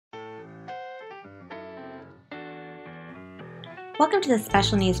Welcome to the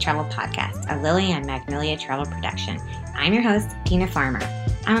Special Needs Travel Podcast, a Lily and Magnolia travel production. I'm your host, Dina Farmer.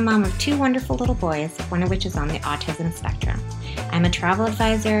 I'm a mom of two wonderful little boys, one of which is on the autism spectrum. I'm a travel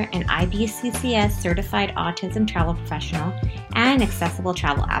advisor, an IBCCS certified autism travel professional, and an accessible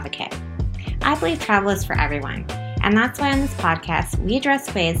travel advocate. I believe travel is for everyone, and that's why on this podcast, we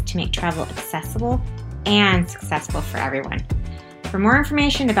address ways to make travel accessible and successful for everyone. For more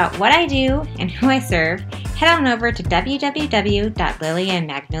information about what I do and who I serve, head on over to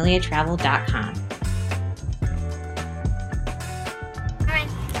www.lilyandmagnoliatravel.com.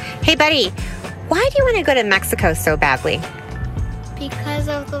 Hey buddy, why do you want to go to Mexico so badly? Because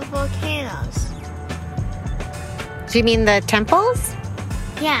of the volcanoes. Do you mean the temples?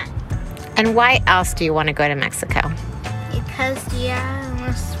 Yeah. And why else do you want to go to Mexico? Because Dia de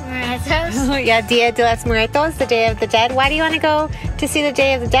los Muertos. Oh yeah, Dia de los Muertos, the Day of the Dead. Why do you want to go to see the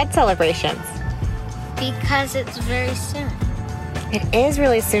Day of the Dead celebrations? Because it's very soon. It is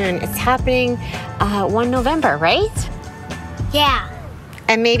really soon. It's happening 1 November, right? Yeah.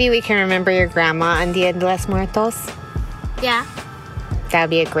 And maybe we can remember your grandma on Dia de los Muertos. Yeah. That would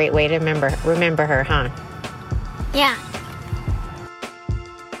be a great way to remember her, huh? Yeah.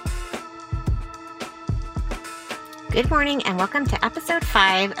 Good morning and welcome to episode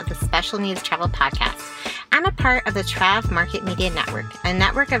 5 of the Special Needs Travel Podcast. I'm a part of the Trav Market Media Network, a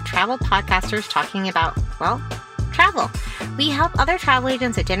network of travel podcasters talking about, well, travel. We help other travel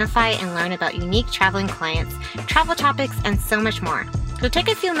agents identify and learn about unique traveling clients, travel topics, and so much more. So take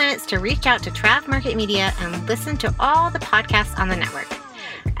a few minutes to reach out to Trav Market Media and listen to all the podcasts on the network.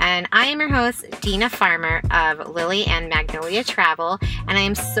 And I am your host, Dina Farmer of Lily and Magnolia Travel, and I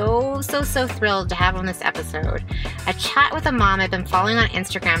am so thrilled to have on this episode a chat with a mom I've been following on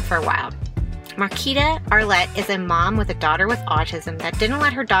Instagram for a while. Marquita Arlette is a mom with a daughter with autism that didn't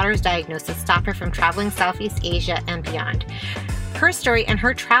let her daughter's diagnosis stop her from traveling Southeast Asia and beyond. Her story and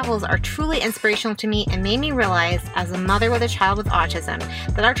her travels are truly inspirational to me and made me realize, as a mother with a child with autism,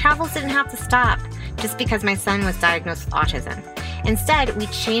 that our travels didn't have to stop just because my son was diagnosed with autism. Instead, we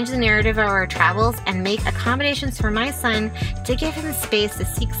change the narrative of our travels and make accommodations for my son to give him the space to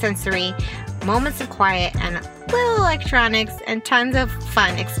seek sensory, moments of quiet, and little electronics, and tons of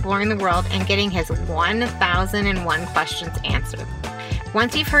fun exploring the world and getting his 1001 questions answered.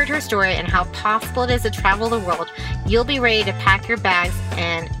 Once you've heard her story and how possible it is to travel the world, you'll be ready to pack your bags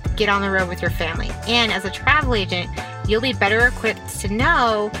and get on the road with your family. And as a travel agent, you'll be better equipped to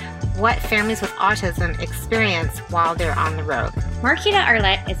know what families with autism experience while they're on the road. Marquita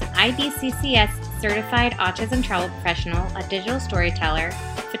Arlette is an IBCCS certified autism travel professional, a digital storyteller,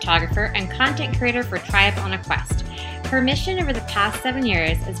 photographer, and content creator for Tribe on a Quest. Her mission over the past 7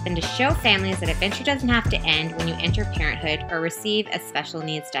 years has been to show families that adventure doesn't have to end when you enter parenthood or receive a special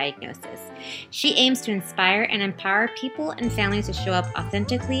needs diagnosis. She aims to inspire and empower people and families to show up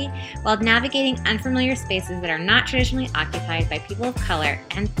authentically while navigating unfamiliar spaces that are not traditionally occupied by people of color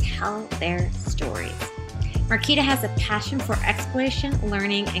and tell their stories. Marquita has a passion for exploration,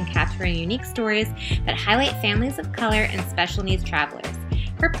 learning, and capturing unique stories that highlight families of color and special needs travelers.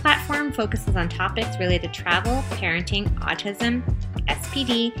 Her platform focuses on topics related to travel, parenting, autism,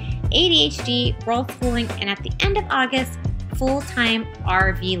 SPD, ADHD, world schooling, and at the end of August, full-time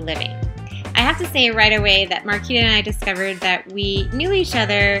RV living. I have to say right away that Marquita and I discovered that we knew each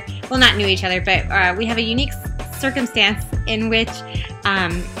other, well, not knew each other, but we have a unique circumstance in which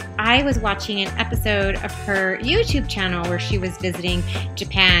I was watching an episode of her YouTube channel where she was visiting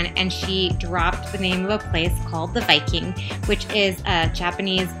Japan, and she dropped the name of a place called the Viking, which is a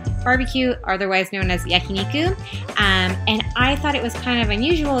Japanese barbecue, otherwise known as yakiniku. And I thought it was kind of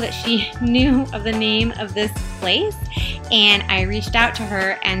unusual that she knew of the name of this place. And I reached out to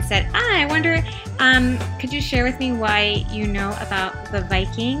her and said, I wonder, could you share with me why you know about the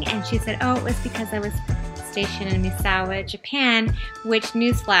Viking? And she said, oh, it was because I was stationed in Misawa, Japan, which,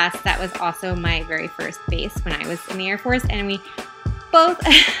 newsflash, that was also my very first base when I was in the Air Force, and we both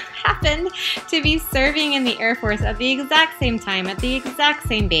happened to be serving in the Air Force at the exact same time, at the exact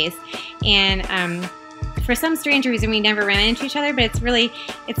same base, and for some strange reason we never ran into each other, but it's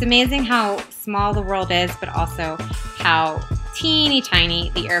amazing how small the world is, but also how teeny tiny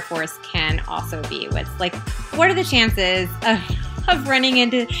the Air Force can also be. What are the chances of running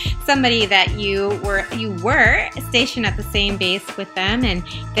into somebody that you were stationed at the same base with them, and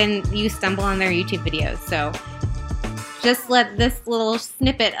then you stumble on their YouTube videos? So just let this little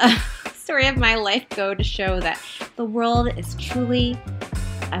snippet of story of my life go to show that the world is truly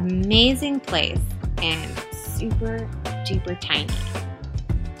an amazing place and super duper tiny.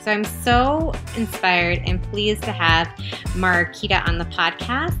 So I'm so inspired and pleased to have Marquita on the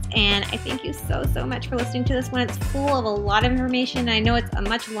podcast. And I thank you so much for listening to this one. It's full of a lot of information. I know it's a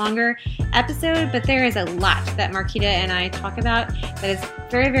much longer episode, but there is a lot that Marquita and I talk about that is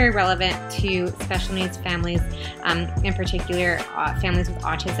very relevant to special needs families, in particular families with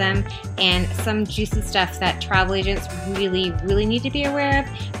autism, and some juicy stuff that travel agents really need to be aware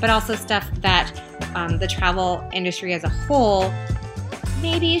of, but also stuff that the travel industry as a whole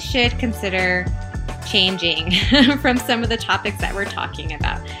maybe should consider changing from some of the topics that we're talking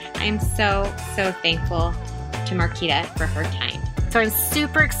about. I'm so thankful to Marquita for her time. So I'm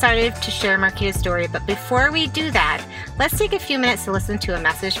super excited to share Marquita's story, but before we do that, let's take a few minutes to listen to a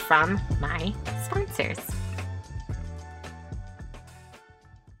message from my sponsors.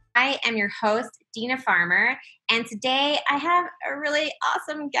 I am your host, Dina Farmer, and today I have a really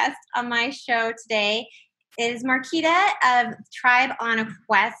awesome guest on my show today. It is Marquita of Tribe on a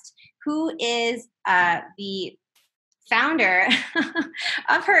Quest, who is the founder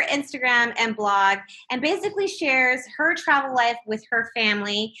of her Instagram and blog, and basically shares her travel life with her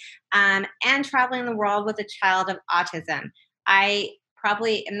family and traveling the world with a child of autism. I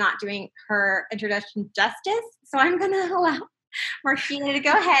probably am not doing her introduction justice, so I'm going to allow Marquita to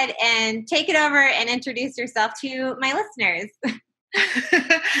go ahead and take it over and introduce yourself to my listeners.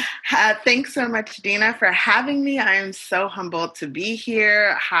 Thanks so much, Dina, for having me. I am so humbled to be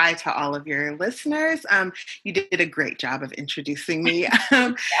here. Hi to all of your listeners. You did a great job of introducing me.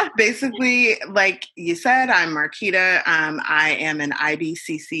 Basically, like you said, I'm Marquita. I am an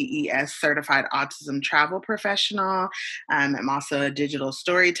IBCCES certified autism travel professional. I'm also a digital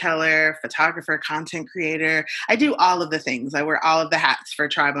storyteller, photographer, content creator. I do all of the things. I wear all of the hats for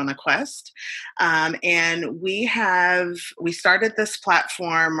Tribe on a Quest. And we started this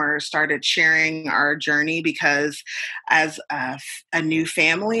platform or started sharing our journey because as a new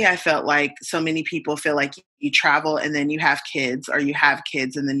family, I felt like so many people feel like you travel and then you have kids, or you have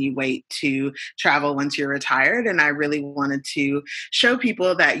kids and then you wait to travel once you're retired. And I really wanted to show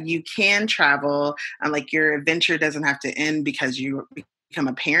people that you can travel, like your adventure doesn't have to end because you become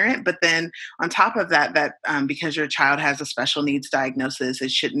a parent. But then on top of that, because your child has a special needs diagnosis,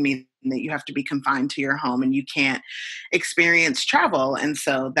 it shouldn't mean that you have to be confined to your home and you can't experience travel. And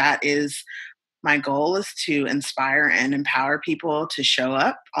so that is my goal, is to inspire and empower people to show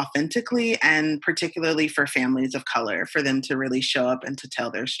up authentically, and particularly for families of color, for them to really show up and to tell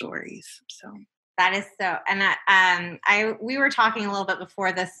their stories. So that is so, and we were talking a little bit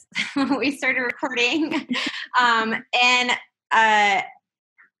before this we started recording, and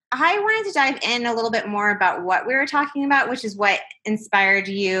I wanted to dive in a little bit more about what we were talking about, which is what inspired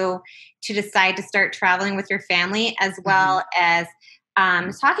you to decide to start traveling with your family, as well as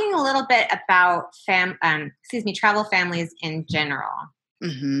talking a little bit about travel families in general.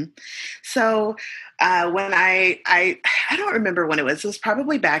 Mm-hmm. So when I don't remember when it was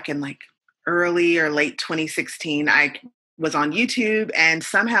probably back in like early or late 2016, I was on YouTube and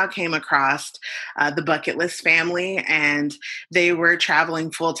somehow came across the Bucket List family, and they were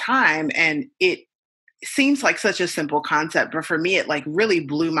traveling full time. And it seems like such a simple concept, but for me, it like really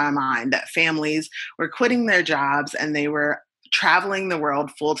blew my mind that families were quitting their jobs and they were traveling the world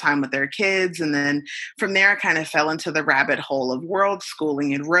full time with their kids. And then from there, I kind of fell into the rabbit hole of world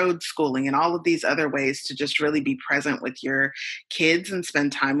schooling and road schooling and all of these other ways to just really be present with your kids and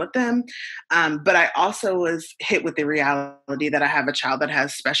spend time with them. But I also was hit with the reality that I have a child that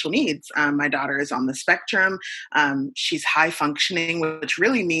has special needs. My daughter is on the spectrum. She's high functioning, which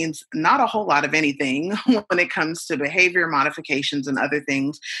really means not a whole lot of anything when it comes to behavior modifications and other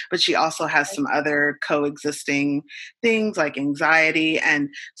things. But she also has some other coexisting things like anxiety. And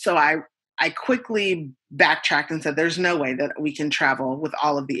so I quickly backtracked and said, there's no way that we can travel with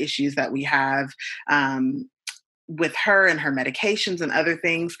all of the issues that we have with her and her medications and other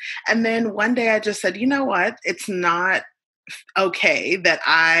things. And then one day I just said, you know what? It's not okay that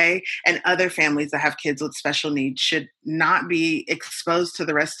I and other families that have kids with special needs should not be exposed to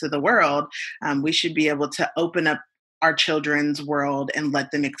the rest of the world. We should be able to open up our children's world and let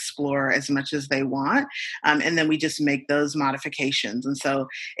them explore as much as they want. And then we just make those modifications. And so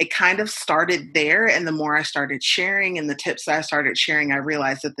it kind of started there. And the more I started sharing and the tips that I started sharing, I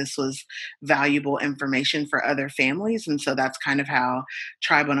realized that this was valuable information for other families. And so that's kind of how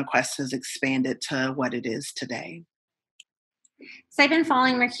Tribe on a Quest has expanded to what it is today. So I've been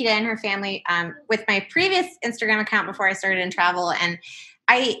following Marquita and her family with my previous Instagram account before I started in travel. And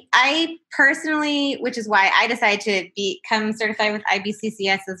I personally, which is why I decided to become certified with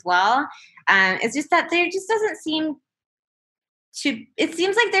IBCCS as well, it's just that there just doesn't seem it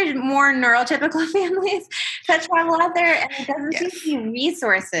seems like there's more neurotypical families that travel out there, and it doesn't seem to be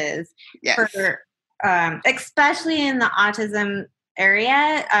resources for, especially in the autism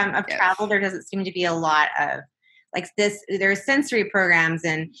area of travel. There doesn't seem to be a lot of like this. There's sensory programs,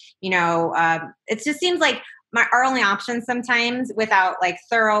 and it just seems like our only option sometimes, without like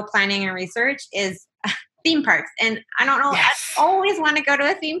thorough planning and research, is theme parks. And I don't know. Yes. I always want to go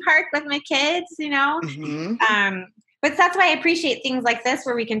to a theme park with my kids, but that's why I appreciate things like this,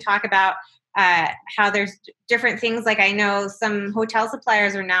 where we can talk about how there's different things. Like I know some hotel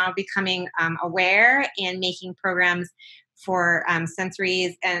suppliers are now becoming aware and making programs for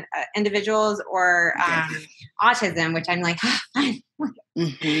sensories and individuals or autism, which I'm like,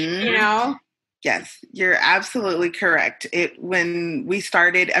 Yes, you're absolutely correct. When we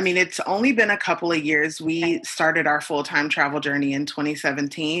started, I mean, it's only been a couple of years. We started our full-time travel journey in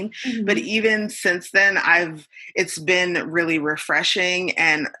 2017, but even since then, it's been really refreshing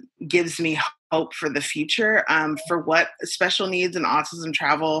and gives me hope for the future, for what special needs and autism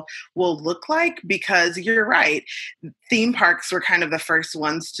travel will look like, because you're right. Theme parks were kind of the first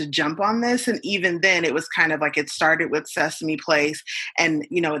ones to jump on this. And even then it was kind of like, it started with Sesame Place, and,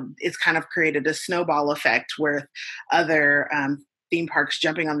 it's kind of created a snowball effect with other, theme parks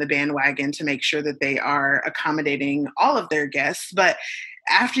jumping on the bandwagon to make sure that they are accommodating all of their guests. But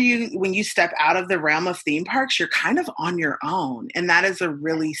when you step out of the realm of theme parks, you're kind of on your own. And that is a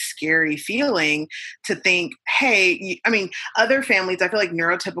really scary feeling to think, hey, other families, I feel like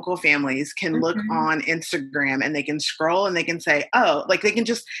neurotypical families can look on Instagram and they can scroll and they can say, oh, like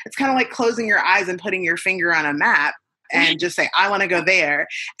it's kind of like closing your eyes and putting your finger on a map and just say, I want to go there.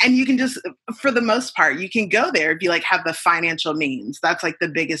 And you can just, for the most part, you can go there if you like have the financial means. That's like the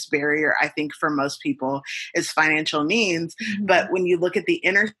biggest barrier, I think, for most people is financial means. But when you look at the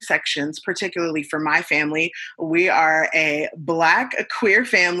intersections, particularly for my family, we are a Black queer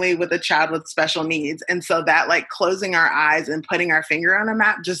family with a child with special needs. And so that like closing our eyes and putting our finger on a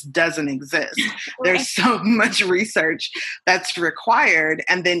map just doesn't exist. There's so much research that's required.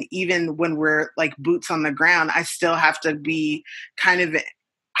 And then even when we're like boots on the ground, I still have to be kind of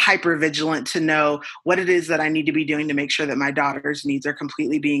hyper vigilant to know what it is that I need to be doing to make sure that my daughter's needs are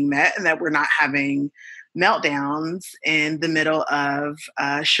completely being met and that we're not having meltdowns in the middle of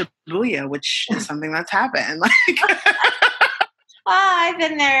Shibuya, which is something that's happened. I've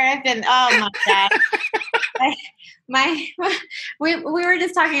been there. Oh my God. We were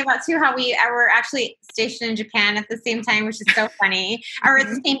just talking about too how we were actually stationed in Japan at the same time, which is so funny. Or at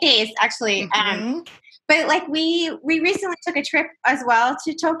the same days, actually. But like we recently took a trip as well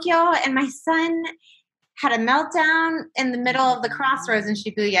to Tokyo, and my son had a meltdown in the middle of the crossroads in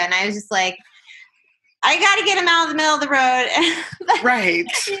Shibuya, and I was just like, I got to get him out of the middle of the road. Right.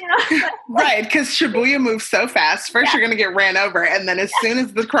 Right. Because Shibuya moves so fast. First, you're going to get ran over. And then as soon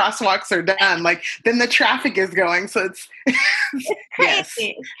as the crosswalks are done, then the traffic is going. So it's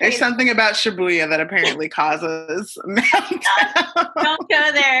crazy. There's something about Shibuya that apparently causes meltdown. Don't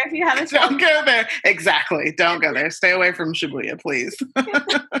go there if you have a child. Don't go there. Exactly. Don't go there. Stay away from Shibuya, please.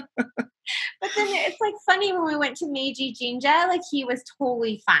 But then it's like funny when we went to Meiji Jinja, like he was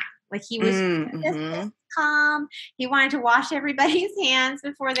totally fine. Like he was just calm. He wanted to wash everybody's hands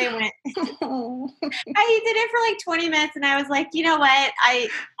before they went. He did it for like 20 minutes, and I was like, you know what? I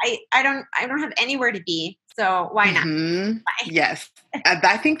don't have anywhere to be, so why not? Yes,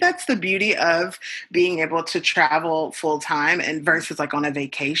 I think that's the beauty of being able to travel full time and versus like on a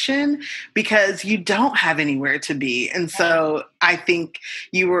vacation, because you don't have anywhere to be. And so I think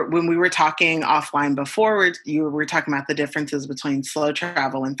when we were talking offline before, you were talking about the differences between slow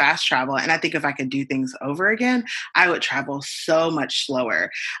travel and fast travel. And I think if I could do things over again, I would travel so much slower.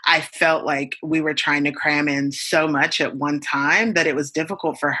 I felt like we were trying to cram in so much at one time that it was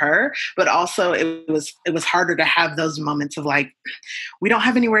difficult for her, but also it was harder to have those moments of like, we don't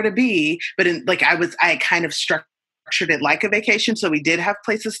have anywhere to be, but I kind of structured it like a vacation. So we did have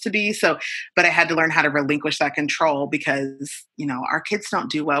places to be. But I had to learn how to relinquish that control because, our kids don't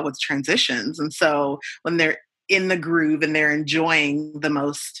do well with transitions. And so when they're in the groove and they're enjoying the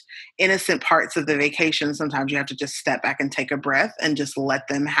most innocent parts of the vacation, sometimes you have to just step back and take a breath and just let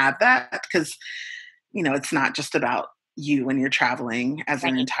them have that. Because, it's not just about you when you're traveling as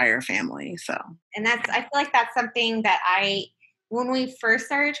an entire family. So, and I feel like that's something that when we first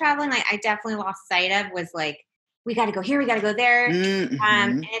started traveling, I definitely lost sight of, was like, we got to go here, we got to go there.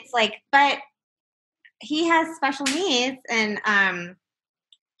 And it's like, but he has special needs, and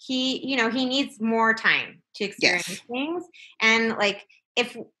he needs more time to experience things. And like,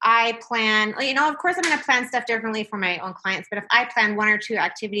 if I plan, of course I'm going to plan stuff differently for my own clients, but if I plan 1 or 2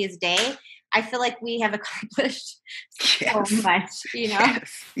 activities a day, I feel like we have accomplished so much,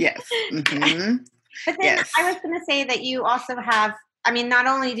 Yes. Yes. Mm-hmm. But then I was going to say that you also have, not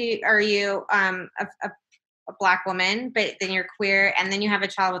only are you a Black woman, but then you're queer, and then you have a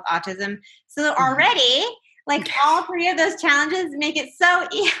child with autism. So already, all 3 of those challenges make it so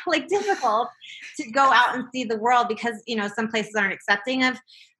difficult to go out and see the world because some places aren't accepting of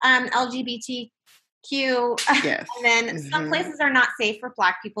LGBTQ, Yes. and then some places are not safe for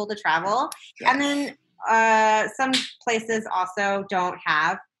Black people to travel, and then some places also don't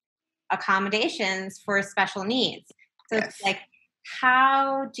have accommodations for special needs. So it's like,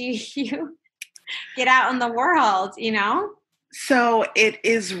 how do you get out in the world, So it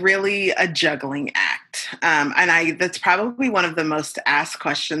is really a juggling act. That's probably one of the most asked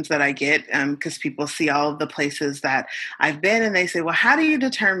questions that I get because people see all of the places that I've been and they say, well, how do you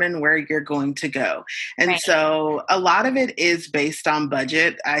determine where you're going to go? And so a lot of it is based on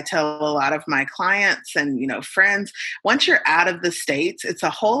budget. I tell a lot of my clients and, friends, once you're out of the States, it's a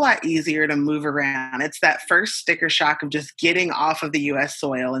whole lot easier to move around. It's that first sticker shock of just getting off of the US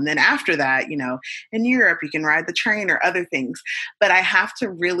soil. And then after that, in Europe, you can ride the train or other things. But I have to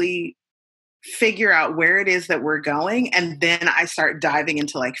really figure out where it is that we're going. And then I start diving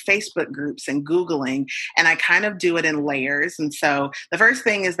into Facebook groups and Googling, and I kind of do it in layers. And so the first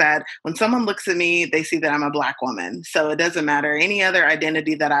thing is that when someone looks at me, they see that I'm a Black woman. So it doesn't matter any other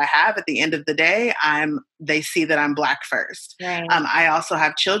identity that I have. At the end of the day, they see that I'm Black first. Right. I also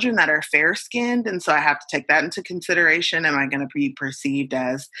have children that are fair skinned. And so I have to take that into consideration. Am I going to be perceived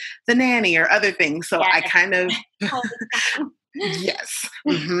as the nanny or other things? So I kind of... Yes.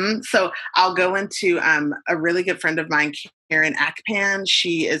 Mm-hmm. So I'll go into a really good friend of mine, Karen Akpan.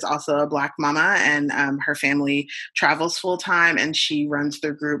 She is also a Black mama, and her family travels full time, and she runs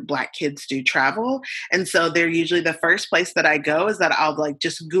the group Black Kids Do Travel. And so they're usually the first place that I go is that I'll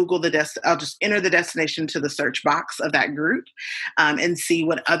just Google I'll just enter the destination to the search box of that group and see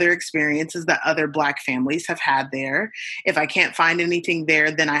what other experiences that other Black families have had there. If I can't find anything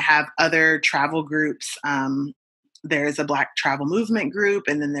there, then I have other travel groups. There's a Black travel movement group,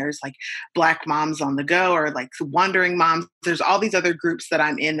 and then there's Black moms on the go or wandering moms. There's all these other groups that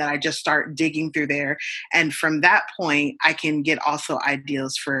I'm in that I just start digging through there. And from that point, I can get also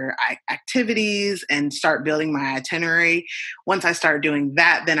ideas for activities and start building my itinerary. Once I start doing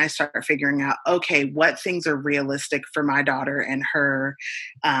that, then I start figuring out, okay, what things are realistic for my daughter and her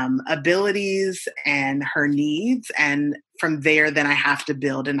abilities and her needs. And from there, then I have to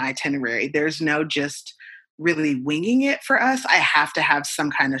build an itinerary. There's no just really winging it for us. I have to have some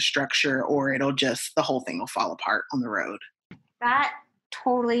kind of structure or the whole thing will fall apart on the road. That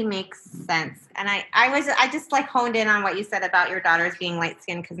totally makes sense. And I just honed in on what you said about your daughters being light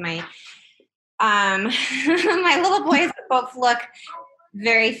skinned because my my little boys both look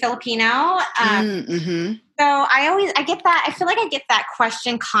very Filipino. So I get that. I feel like I get that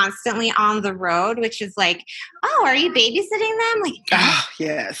question constantly on the road, which is oh, are you babysitting them? Oh,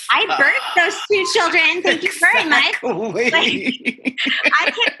 yes. I birthed those 2 children. Thank you very much.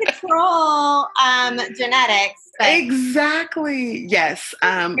 I can't control genetics. Exactly. Yes.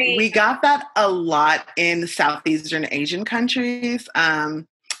 We got that a lot in Southeastern Asian countries to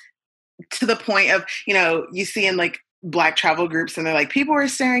the point of, you see in Black travel groups and they're people were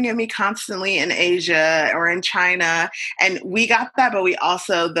staring at me constantly in Asia or in China. And we got that, but we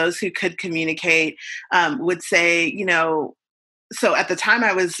also, those who could communicate would say, so at the time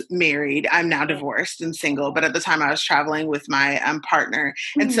I was married, I'm now divorced and single, but at the time I was traveling with my partner.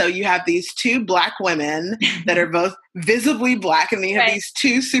 And so you have these 2 Black women that are both visibly Black, and then you have these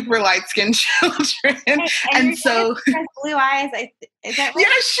 2 super light-skinned children. And so she has blue eyes. Is that right?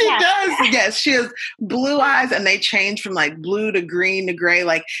 Yes, she does. Yes, she has blue eyes, and they change from blue to green to gray.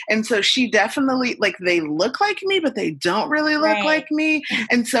 And so she definitely they look like me, but they don't really look like me.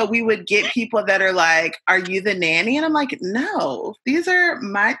 And so we would get people that are are you the nanny? And I'm no, these are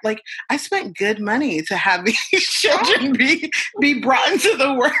my, I spent good money to have these children be brought into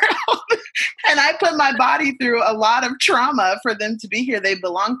the world. And I put my body through a lot of trauma for them to be here. They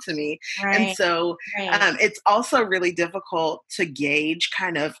belong to me. And so it's also really difficult to gauge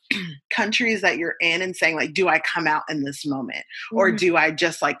kind of countries that you're in and saying do I come out in this moment or do I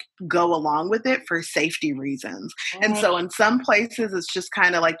just go along with it for safety reasons? And so in some places it's just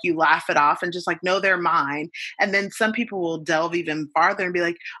kind of you laugh it off and just no, they're mine. And then some people will delve even farther and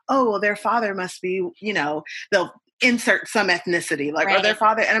be oh, well, their father must be, they'll insert some ethnicity or their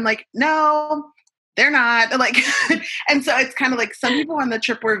father. And I'm no, they're not like, and so it's kind of like some people on the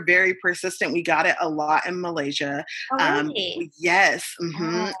trip were very persistent. We got it a lot in Malaysia. Oh, really? Yes.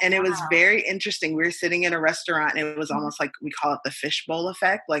 Oh, And it was wow. very interesting. We were sitting in a restaurant and it was almost like we call it the fishbowl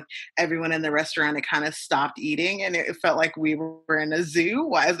effect. Like everyone in the restaurant, it kind of stopped eating and it felt like we were in a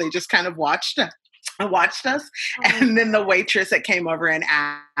zoo as they just kind of watched us. And then the waitress that came over and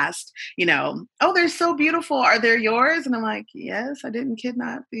asked, oh, they're so beautiful. Are they yours? And I'm like, yes, I didn't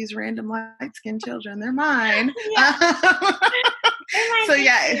kidnap these random light-skinned children. They're mine. Yeah. So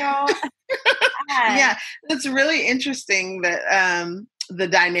yeah. Yeah. Yeah, it's really interesting that the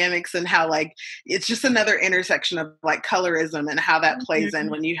dynamics and how like it's just another intersection of like colorism and how that plays in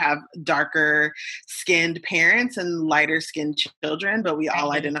when you have darker skinned parents and lighter skinned children, but we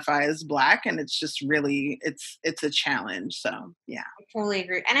all identify as Black, and it's just really it's a challenge. So yeah, I totally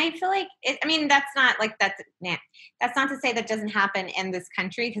agree. And I feel like that's not like that's not to say that doesn't happen in this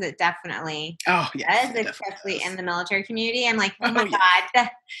country, because it definitely yes, does, especially in the military community. I'm like, oh my God,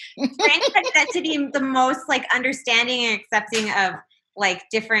 France that to be the most like understanding and accepting of like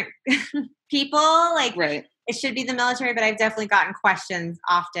different people. Like it should be the military, but I've definitely gotten questions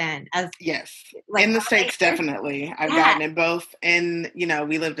often as like, in the States. Definitely. I've gotten it both in,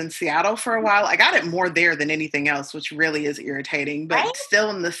 we lived in Seattle for a while. I got it more there than anything else, which really is irritating, but still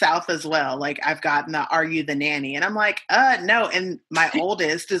in the South as well. Like I've gotten the, are you the nanny? And I'm like, no. And my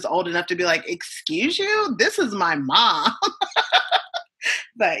oldest is old enough to be like, excuse you, this is my mom.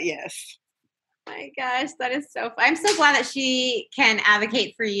 But yes. My gosh, that is so fun. I'm so glad that she can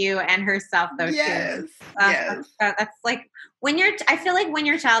advocate for you and herself, though. Yes. Too. That's like I feel like when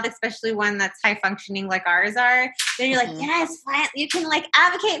your child, especially one that's high functioning like ours are, then you're like, yes, fine, you can like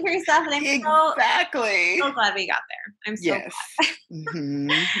advocate for yourself. And I'm so glad we got there. I'm so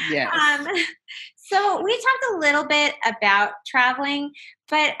glad. Yes. So we talked a little bit about traveling,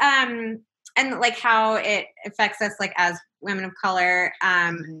 but and like how it affects us like as women of color.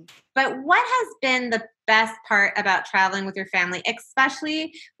 But what has been the best part about traveling with your family,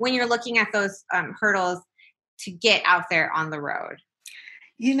 especially when you're looking at those hurdles to get out there on the road?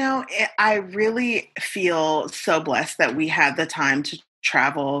 I really feel so blessed that we had the time to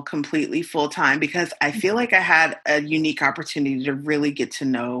travel completely full time, because I feel like I had a unique opportunity to really get to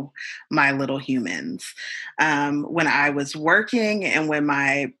know my little humans. When I was working and when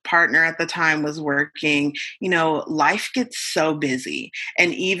my partner at the time was working, life gets so busy.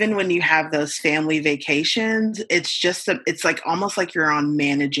 And even when you have those family vacations, it's like almost like you're on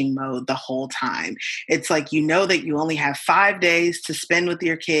managing mode the whole time. It's like, that you only have 5 days to spend with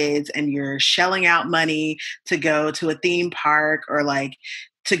your kids and you're shelling out money to go to a theme park or like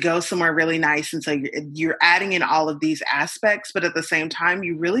to go somewhere really nice. And so you're adding in all of these aspects, but at the same time,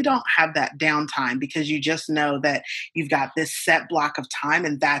 you really don't have that downtime because you just know that you've got this set block of time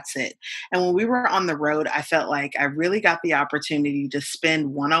and that's it. And when we were on the road, I felt like I really got the opportunity to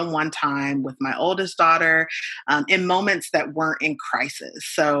spend one-on-one time with my oldest daughter in moments that weren't in crisis.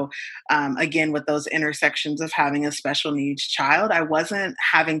 So again, with those intersections of having a special needs child, I wasn't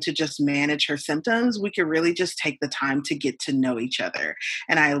having to just manage her symptoms. We could really just take the time to get to know each other.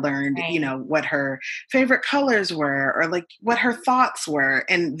 And I learned, what her favorite colors were or like what her thoughts were.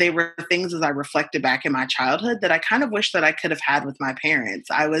 And they were things as I reflected back in my childhood that I kind of wish that I could have had with my parents.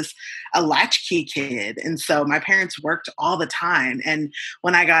 I was a latchkey kid. And so my parents worked all the time. And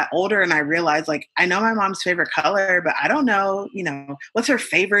when I got older and I realized like, I know my mom's favorite color, but I don't know, what's her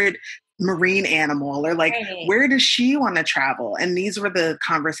favorite marine animal or like where does she want to travel? And these were the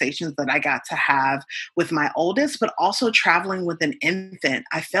conversations that I got to have with my oldest, but also traveling with an infant.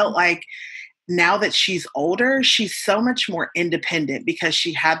 I felt like now that she's older, she's so much more independent because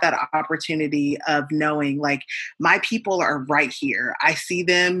she had that opportunity of knowing like my people are right here. I see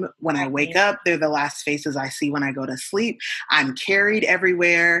them when I wake up. They're the last faces I see when I go to sleep. I'm carried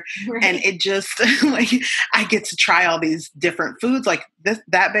everywhere. And it just like I get to try all these different foods. Like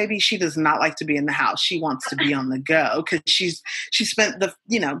that baby, she does not like to be in the house. She wants to be on the go because she spent the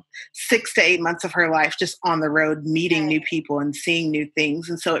 6 to 8 months of her life just on the road meeting new people and seeing new things.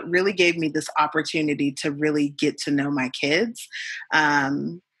 And so it really gave me this opportunity to really get to know my kids.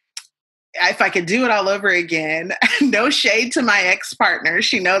 If I could do it all over again, no shade to my ex-partner.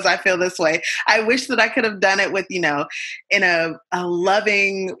 She knows I feel this way. I wish that I could have done it with, in a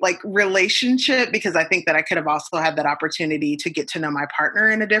loving like relationship, because I think that I could have also had that opportunity to get to know my partner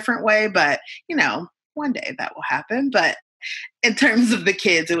in a different way. But, one day that will happen. But in terms of the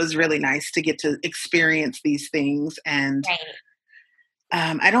kids, it was really nice to get to experience these things. And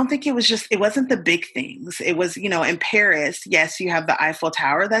I don't think it wasn't the big things. It was, in Paris, yes, you have the Eiffel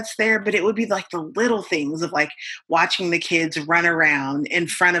Tower that's there, but it would be like the little things of like watching the kids run around in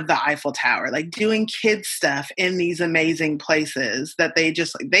front of the Eiffel Tower, like doing kids stuff in these amazing places that they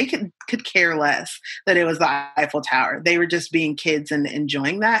just, like, they could care less that it was the Eiffel Tower. They were just being kids and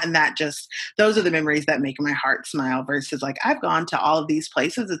enjoying that. And those are the memories that make my heart smile versus like, I've gone to all of these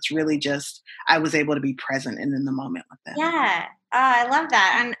places. It's really just, I was able to be present and in the moment with them. Yeah. I love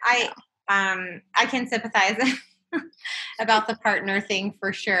that. And I can sympathize about the partner thing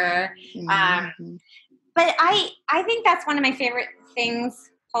for sure. Mm-hmm. But I think that's one of my favorite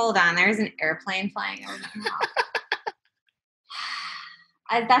things. Hold on. There's an airplane flying over my house.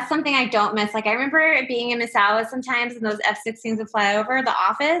 That's something I don't miss. Like I remember being in Misawa sometimes and those F-16s would fly over the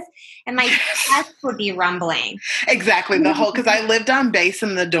office and my desk would be rumbling. Exactly. Because I lived on base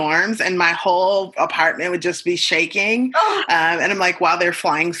in the dorms and my whole apartment would just be shaking. And I'm like, while they're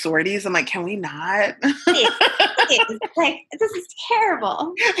flying sorties, I'm like, can we not? It's like, this is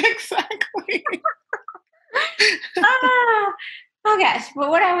terrible. Exactly. Oh gosh. But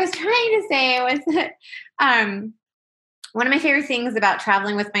what I was trying to say was that, one of my favorite things about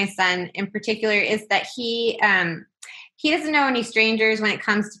traveling with my son in particular is that he doesn't know any strangers when it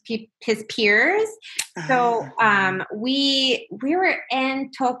comes to his peers. So we were in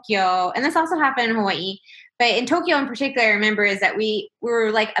Tokyo, and this also happened in Hawaii, but in Tokyo in particular, I remember is that we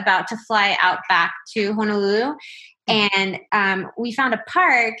were like about to fly out back to Honolulu, and we found a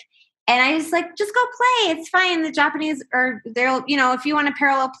park. And I was like, just go play. It's fine. The Japanese they'll, if you want to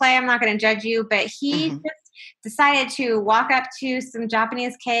parallel play, I'm not going to judge you. But he just decided to walk up to some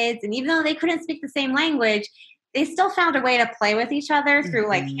Japanese kids. And even though they couldn't speak the same language, they still found a way to play with each other through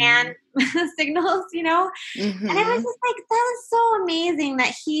like hand signals, And I was just like, that is so amazing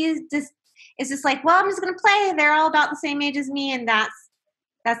that is just like, well, I'm just going to play. They're all about the same age as me. And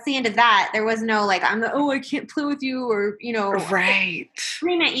that's the end of that. There was no like, I can't play with you or, right.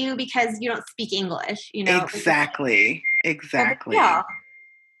 scream at you because you don't speak English, Exactly. Yeah.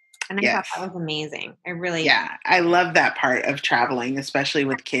 And I thought that was amazing. I love that part of traveling, especially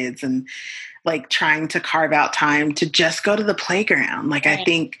with kids and like trying to carve out time to just go to the playground. Like I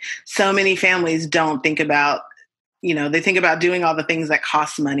think so many families don't think about, they think about doing all the things that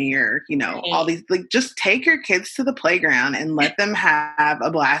cost money or, all these, like just take your kids to the playground and let them have a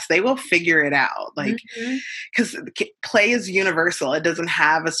blast. They will figure it out. Like, because play is universal. It doesn't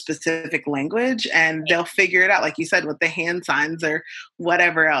have a specific language and they'll figure it out. Like you said, with the hand signs or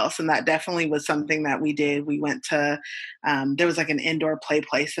whatever else. And that definitely was something that we did. We went to, there was like an indoor play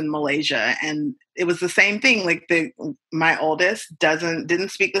place in Malaysia and it was the same thing. Like my oldest didn't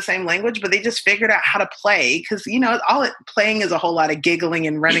speak the same language, but they just figured out how to play because, playing is a whole lot of giggling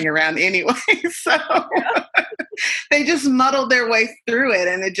and running around anyway. So they just muddled their way through it.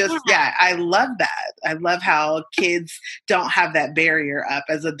 And it just, I love that. I love how kids don't have that barrier up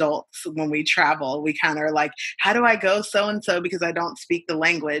as adults. When we travel, we kind of are like, how do I go so-and-so because I don't speak the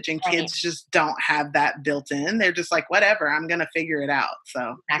language? And kids just don't have that built in. They're just like, whatever, I'm going to figure it out.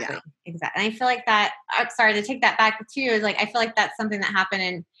 So exactly. And I feel like that, sorry to take that back too, is like, I feel like that's something that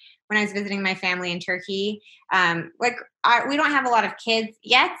happened when I was visiting my family in Turkey. We don't have a lot of kids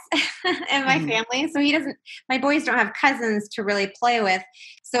yet in my family. So my boys don't have cousins to really play with.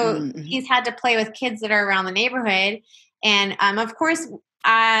 So he's had to play with kids that are around the neighborhood. And of course,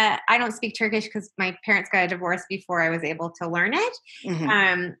 I don't speak Turkish because my parents got a divorce before I was able to learn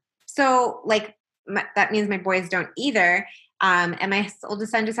it. So like that means my boys don't either. And my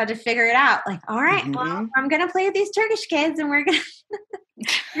oldest son just had to figure it out. Like, all right, well, I'm going to play with these Turkish kids and we're going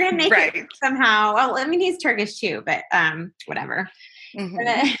to make it somehow. Well, I mean, he's Turkish too, but whatever.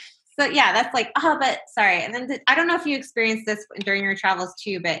 So yeah, that's like, but sorry. And then I don't know if you experienced this during your travels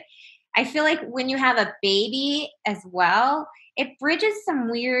too, but I feel like when you have a baby as well, it bridges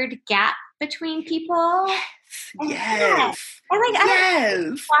some weird gap between people. Yes. And like, I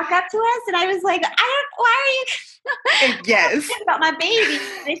walk up to us and I was like, why are you yes about my baby?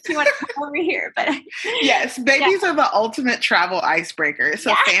 If you want to come over here, but yes, babies are the ultimate travel icebreaker.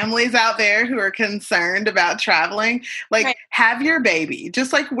 So families out there who are concerned about traveling, like have your baby,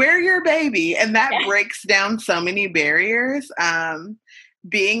 just like wear your baby. And that breaks down so many barriers.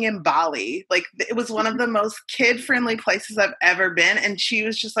 Being in Bali, like it was one of the most kid-friendly places I've ever been. And she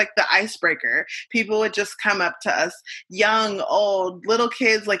was just like the icebreaker. People would just come up to us, young, old, little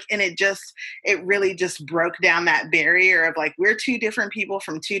kids, like, and it really just broke down that barrier of like, we're two different people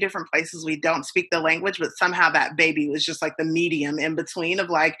from two different places. We don't speak the language, but somehow that baby was just like the medium in between of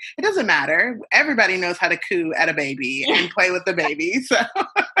like, it doesn't matter. Everybody knows how to coo at a baby and play with the baby. So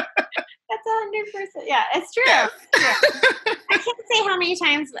that's person. Yeah, it's true. Yes. I can't say how many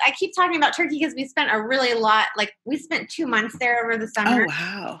times I keep talking about Turkey because we spent a really lot, like we spent 2 months there over the summer. Oh,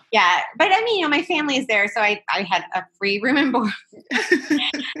 wow. Yeah. But I mean, my family is there. So I had a free room and board. But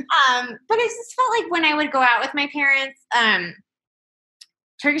it just felt like when I would go out with my parents,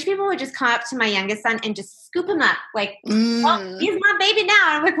 Turkish people would just come up to my youngest son and just scoop him up. Like, oh, he's my baby now.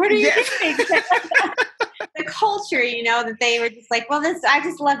 I'm like, what are you doing? The culture, that they were just like, well, I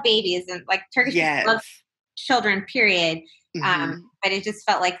just love babies. And like Turkish people love children, period. But it just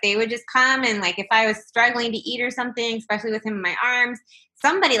felt like they would just come and like if I was struggling to eat or something, especially with him in my arms,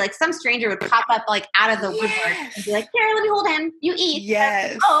 somebody, like some stranger would pop up like out of the woodwork and be like, here, let me hold him. You eat.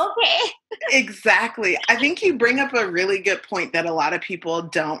 Yes. Like, oh, okay. Exactly. I think you bring up a really good point that a lot of people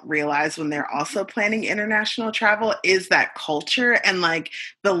don't realize when they're also planning international travel is that culture and like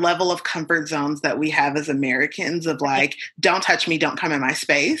the level of comfort zones that we have as Americans of like, don't touch me, don't come in my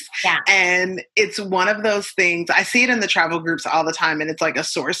space. Yeah. And it's one of those things, I see it in the travel groups all the time and it's like a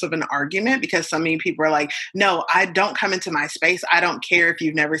source of an argument because so many people are like, no, I don't come into my space. I don't care if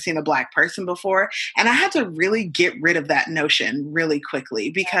you've never seen a Black person before. And I had to really get rid of that notion really quickly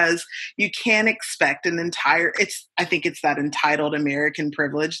because you can't expect I think it's that entitled American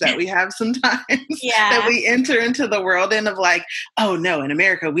privilege that we have sometimes that we enter into the world in of like, oh no, in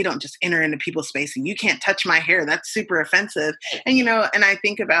America, we don't just enter into people's space and you can't touch my hair. That's super offensive. And, and I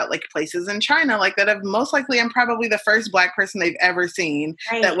think about like places in China, like that have most likely, I'm probably the first Black person they've ever seen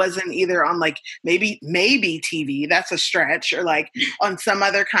that wasn't either on like maybe TV, that's a stretch, or like on some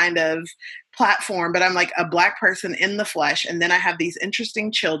other kind of platform, but I'm like a Black person in the flesh. And then I have these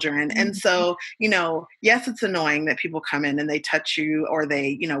interesting children. And so, yes, it's annoying that people come in and they touch you or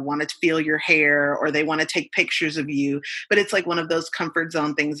they, want to feel your hair or they want to take pictures of you. But it's like one of those comfort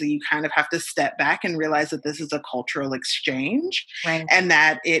zone things that you kind of have to step back and realize that this is a cultural exchange and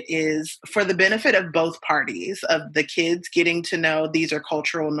that it is for the benefit of both parties, of the kids getting to know these are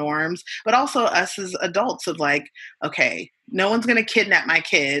cultural norms, but also us as adults of like, okay, no one's going to kidnap my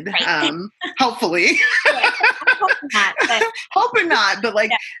kid. Hopefully. Hoping not. But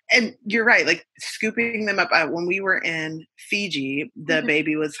like, and you're right, like scooping them up. When we were in Fiji, the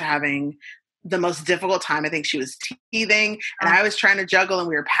baby was having the most difficult time. I think she was teething and I was trying to juggle and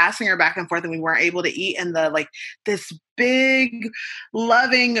we were passing her back and forth and we weren't able to eat. And this big,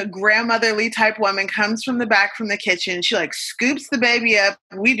 loving, grandmotherly type woman comes from the back from the kitchen. She like scoops the baby up.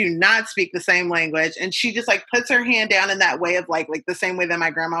 We do not speak the same language. And she just like puts her hand down in that way of like the same way that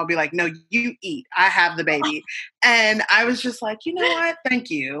my grandma would be like, no, you eat. I have the baby. And I was just like, you know what? Thank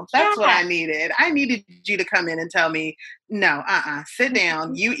you. That's what I needed. I needed you to come in and tell me, no, sit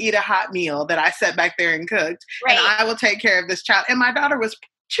down. You eat a hot meal that I set back there and cooked and I will take care of this child. And my daughter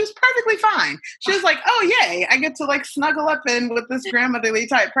she was perfectly fine. She was like, oh, yay, I get to like snuggle up in with this grandmotherly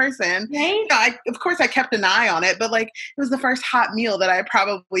type person. Of course, I kept an eye on it, but like it was the first hot meal that I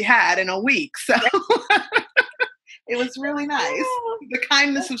probably had in a week. So it was really nice. The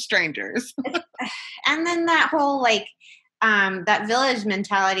kindness of strangers. And then that whole like, that village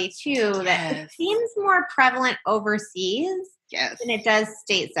mentality too, that it seems more prevalent overseas than it does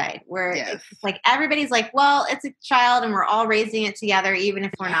stateside, where it's like everybody's like, well, it's a child and we're all raising it together, even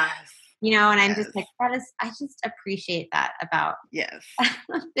if we're not, and I'm just like, I just appreciate that about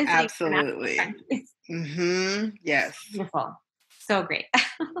absolutely. Yes. Beautiful. So great. So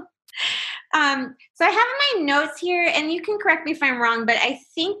I have my notes here and you can correct me if I'm wrong, but I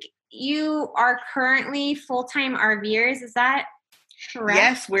think you are currently full-time RVers. Is that correct?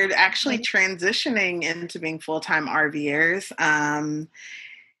 Yes, we're actually transitioning into being full-time RVers.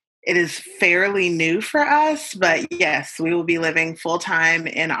 It is fairly new for us, but yes, we will be living full-time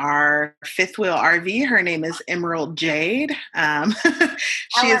in our fifth wheel RV. Her name is Emerald Jade.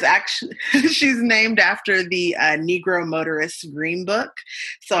 She's named after the Negro Motorist Green Book.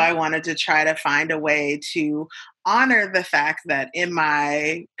 So I wanted to try to find a way to honor the fact that in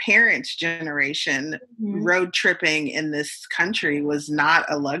my parents' generation, road tripping in this country was not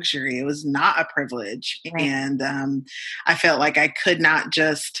a luxury. It was not a privilege. And I felt like I could not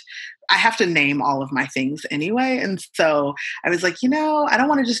I have to name all of my things anyway. And so I was like, I don't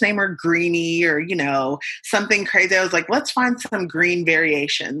want to just name her Greenie or, something crazy. I was like, let's find some green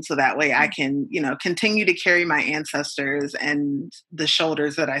variation so that way I can, continue to carry my ancestors and the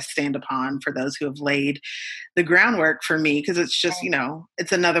shoulders that I stand upon for those who have laid the groundwork for me. Cause it's just,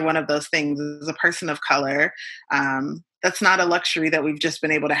 it's another one of those things as a person of color. that's not a luxury that we've just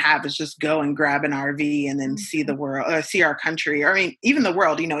been able to have, is just go and grab an RV and then see the world, or see our country, or I mean, even the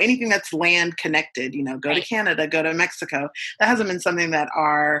world, anything that's land connected, go to Canada, go to Mexico. That hasn't been something that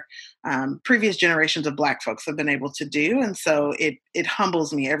our previous generations of Black folks have been able to do. And so it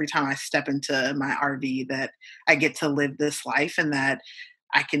humbles me every time I step into my RV that I get to live this life and that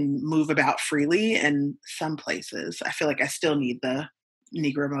I can move about freely. In some places, I feel like I still need the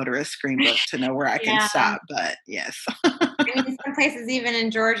Negro Motorist Green Book to know where I can stop. But yes. I mean, some places, even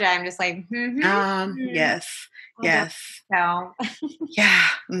in Georgia, I'm just like, yes. Yes. So, yeah,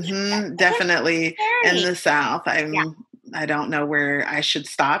 definitely. In the South, I don't know where I should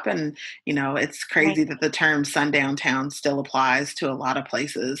stop. And, it's crazy that the term sundown town still applies to a lot of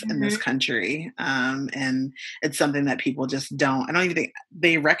places in this country. And it's something that people just I don't even think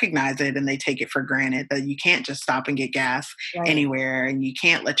they recognize it, and they take it for granted that you can't just stop and get gas anywhere. And you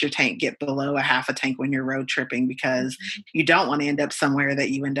can't let your tank get below a half a tank when you're road tripping, because you don't want to end up somewhere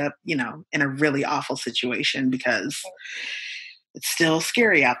that you end up, in a really awful situation, because it's still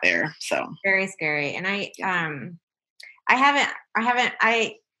scary out there. So very scary. And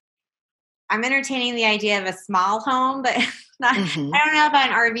I'm entertaining the idea of a small home, but I don't know about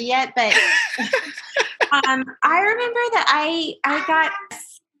an RV yet, but I remember that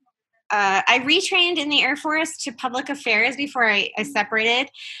I retrained in the Air Force to public affairs before I separated.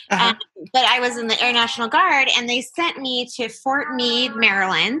 But I was in the Air National Guard, and they sent me to Fort Meade,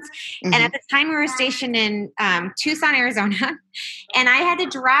 Maryland. And at the time we were stationed in Tucson, Arizona. And I had to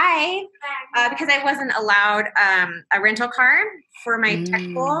drive because I wasn't allowed a rental car for my tech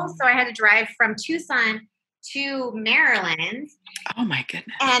school. So I had to drive from Tucson to Maryland. Oh my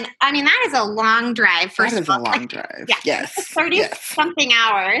goodness. And I mean, that is a long drive. That is a long drive. Yes. 30 something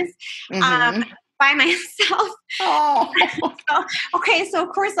hours by myself. Oh. So of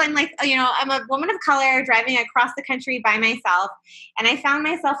course I'm like, I'm a woman of color driving across the country by myself. And I found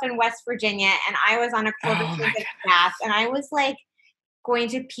myself in West Virginia, and I was on a quarter tank of gas, and I was like going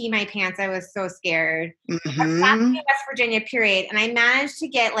to pee my pants. I was so scared. I was in West Virginia, period. And I managed to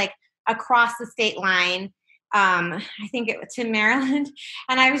get like across the state line. I think to Maryland.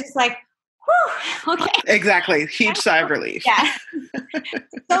 And I was just like, whew, okay. Exactly. Huge sigh of relief. Yeah.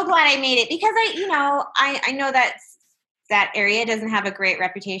 So glad I made it, because I know that area doesn't have a great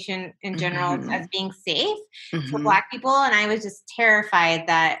reputation in general as being safe for Black people. And I was just terrified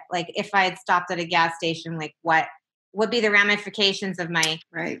that, like, if I had stopped at a gas station, like, what would be the ramifications of my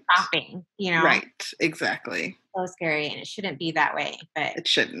stopping, Right. Exactly. So scary. And it shouldn't be that way, but it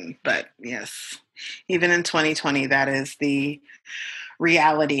shouldn't. But yes, even in 2020, that is the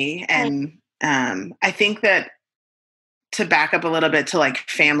reality. And I think that, to back up a little bit to like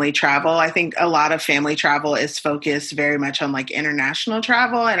family travel, I think a lot of family travel is focused very much on like international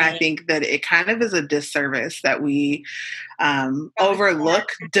travel. And I think that it kind of is a disservice that we overlook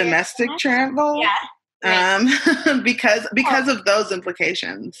domestic travel. Because of those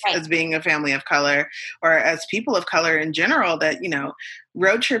implications as being a family of color, or as people of color in general, that,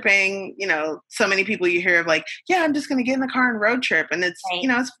 road tripping, so many people you hear of like, I'm just going to get in the car and road trip. And it's,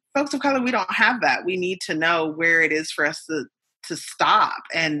 as folks of color, we don't have that. We need to know where it is for us to stop.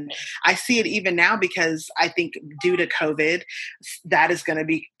 And I see it even now, because I think due to COVID, that is going to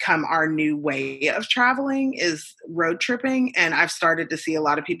become our new way of traveling, is road tripping. And I've started to see a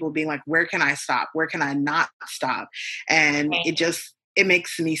lot of people being like, where can I stop? Where can I not stop? And it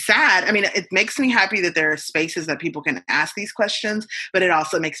makes me sad. I mean, it makes me happy that there are spaces that people can ask these questions, but it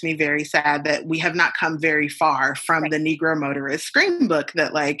also makes me very sad that we have not come very far from the Negro Motorist Green Book,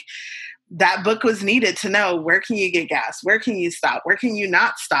 that like, that book was needed to know, where can you get gas? Where can you stop? Where can you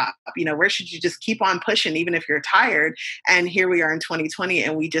not stop? Where should you just keep on pushing, even if you're tired? And here we are in 2020,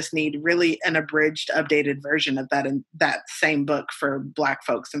 and we just need really an abridged, updated version of that, in that same book for Black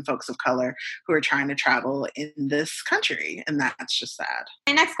folks and folks of color who are trying to travel in this country. And that's just sad.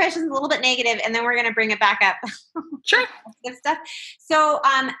 My next question is a little bit negative, and then we're going to bring it back up. Sure. Good stuff. So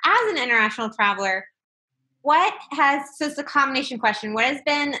as an international traveler, so it's a combination question. What has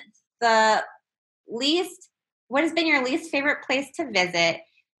been your least favorite place to visit,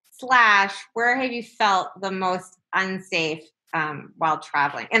 / where have you felt the most unsafe while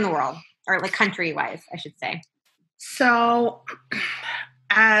traveling in the world, or like country wise, I should say? So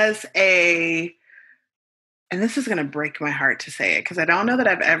and this is going to break my heart to say it, because I don't know that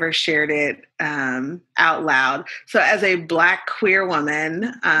I've ever shared it out loud. So as a Black queer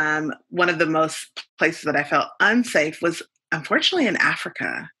woman, one of the most places that I felt unsafe was unfortunately in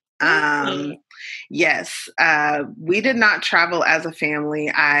Africa. Really? Yes, we did not travel as a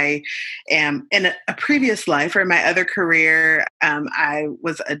family. I am in a previous life or my other career. I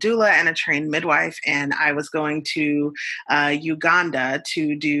was a doula and a trained midwife, and I was going to Uganda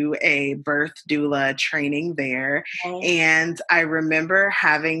to do a birth doula training there. Right. And I remember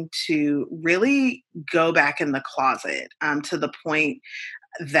having to really go back in the closet to the point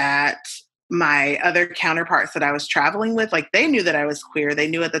that my other counterparts that I was traveling with, like they knew that I was queer. They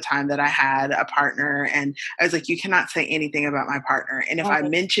knew at the time that I had a partner. And I was like, you cannot say anything about my partner. And if I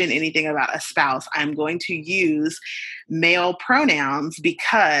Right. mention anything about a spouse, I'm going to use male pronouns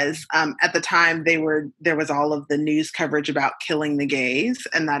because at the time there was all of the news coverage about killing the gays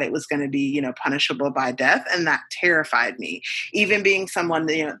and that it was going to be, punishable by death. And that terrified me. Even being someone,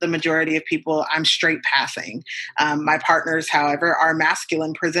 the majority of people, I'm straight passing. My partners, however, are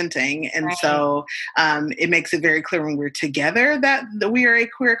masculine presenting. And Right. so it makes it very clear when we're together that we are a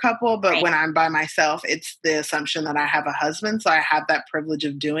queer couple. But Right. when I'm by myself, it's the assumption that I have a husband. So I have that privilege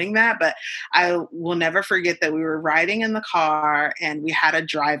of doing that. But I will never forget that we were riding in the car and we had a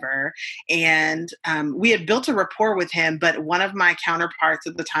driver and we had built a rapport with him. But one of my counterparts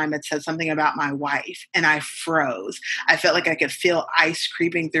at the time had said something about my wife and I froze. I felt like I could feel ice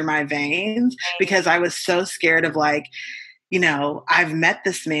creeping through my veins because I was so scared of like, I've met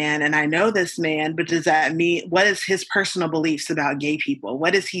this man and I know this man, but does that mean what is his personal beliefs about gay people?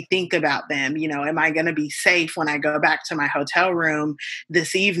 What does he think about them? Am I going to be safe when I go back to my hotel room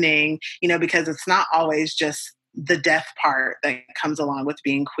this evening? Because it's not always just the death part that comes along with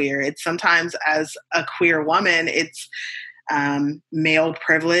being queer. It's sometimes as a queer woman, it's male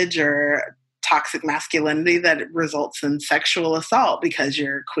privilege or toxic masculinity that results in sexual assault because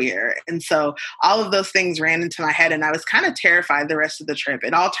you're queer. And so all of those things ran into my head and I was kind of terrified the rest of the trip.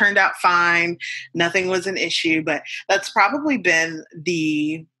 It all turned out fine. Nothing was an issue, but that's probably been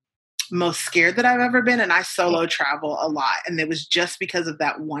the most scared that I've ever been. And I solo travel a lot. And it was just because of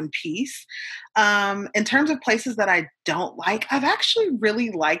that one piece. In terms of places that I don't like, I've actually really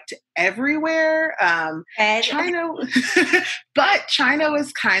liked everywhere. China, but China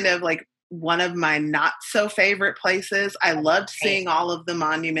was kind of like one of my not so favorite places. I loved seeing all of the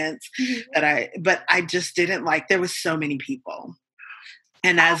monuments but I just didn't like, there was so many people.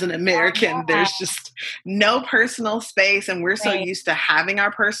 And as an American, there's just no personal space. And we're so used to having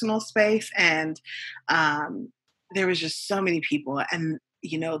our personal space. And there was just so many people and,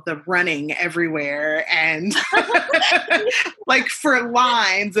 the running everywhere and like for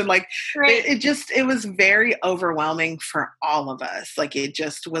lines and like it was very overwhelming for all of us. Like it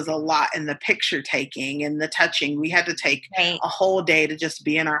just was a lot in the picture taking and the touching. We had to take a whole day to just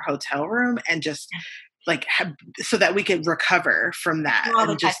be in our hotel room and just like so that we could recover from that. All and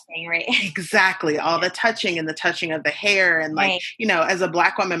the just touching, right? Exactly. All the touching and the touching of the hair. And like, as a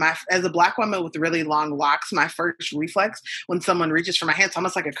black woman with really long locks, my first reflex when someone reaches for my hand, it's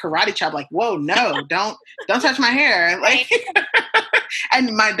almost like a karate chop, like, whoa, no, don't touch my hair. And like,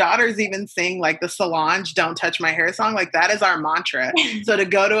 and my daughters even sing like the Solange "Don't Touch My Hair" song. Like that is our mantra. So to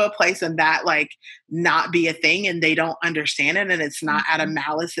go to a place and that like not be a thing and they don't understand it and it's not out of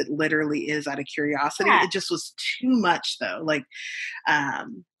malice, it literally is out of curiosity. It just was too much though. Like,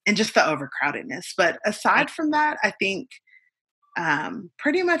 and just the overcrowdedness. But aside from that, I think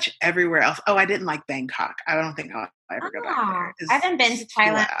pretty much everywhere else. Oh, I didn't like Bangkok. I don't think I'll ever go back there. I haven't been to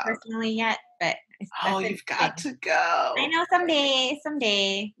Thailand personally yet, but you've got to go. I know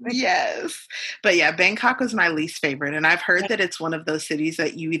someday. Yes. But yeah, Bangkok was my least favorite. And I've heard that it's one of those cities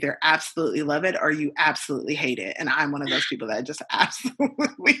that you either absolutely love it or you absolutely hate it. And I'm one of those people that just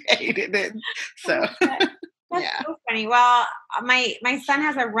absolutely hated it. So That's so funny. Well, my son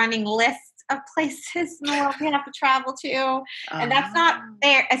has a running list of places in the world we have to travel to. And that's not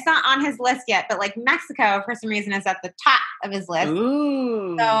there. It's not on his list yet, but like Mexico for some reason is at the top of his list.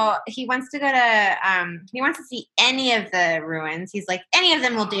 Ooh. So he wants to go to he wants to see any of the ruins. He's like, any of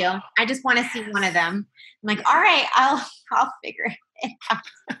them will do. I just want to see one of them. I'm like, all right, I'll figure it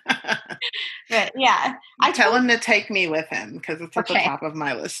out. But yeah. I tell him to take me with him because it's at the top of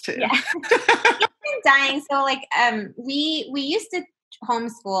my list too. Yeah. He's been dying. So like we used to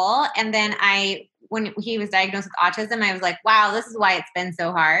homeschool, and then when he was diagnosed with autism, I was like, wow, this is why it's been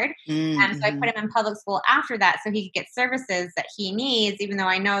so hard. So I put him in public school after that so he could get services that he needs, even though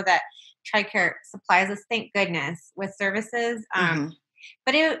I know that TRICARE supplies us, thank goodness, with services.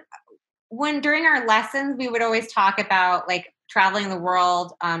 But during our lessons, we would always talk about like traveling the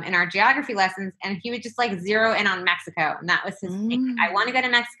world in our geography lessons, and he would just like zero in on Mexico. And that was his thing. I want to go to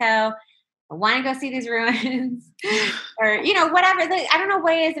Mexico. I want to go see these ruins or, whatever. I don't know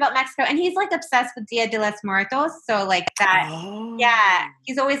what it is about Mexico. And he's like obsessed with Dia de los Muertos. So like that, yeah,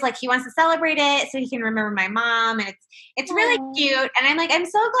 he's always like, he wants to celebrate it so he can remember my mom. And it's really cute. And I'm like, I'm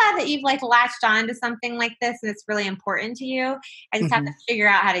so glad that you've like latched on to something like this. And it's really important to you. I just have to figure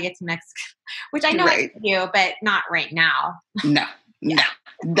out how to get to Mexico, which I know I can do, but not right now. No,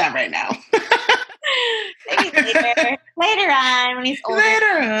 not right now. Maybe later on when he's older.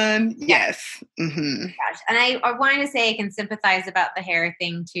 Later on, yes. Mm-hmm. Gosh. And I wanted to say I can sympathize about the hair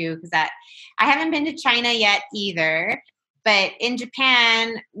thing too, because I haven't been to China yet either. But in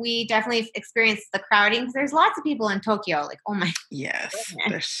Japan, we definitely experienced the crowding because there's lots of people in Tokyo. Like, oh my yes, goodness.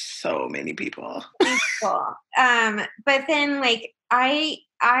 There's so many people. But then, like, I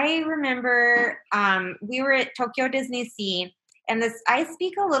remember we were at Tokyo Disney Sea. And I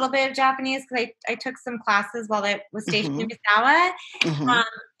speak a little bit of Japanese because I took some classes while I was stationed in Misawa.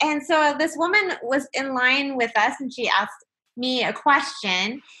 And so this woman was in line with us and she asked me a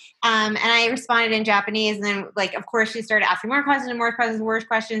question. And I responded in Japanese. And then, like, of course, she started asking more questions and more questions, worse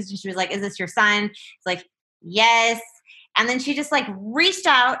questions. And she was like, is this your son? It's like, yes. And then she just, like, reached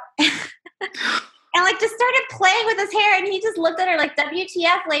out and, like, just started playing with his hair. And he just looked at her like,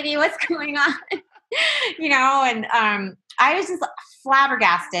 WTF, lady, what's going on? And I was just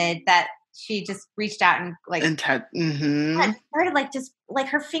flabbergasted that she just reached out and like started like just like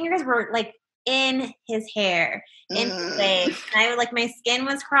her fingers were like in his hair, in his legs. And my skin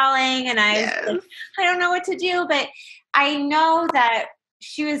was crawling and I was like, I don't know what to do, but I know that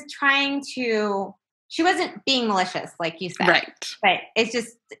she was she wasn't being malicious, like you said. Right. But it's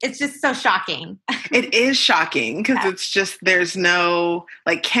just so shocking. It is shocking because it's just, there's no,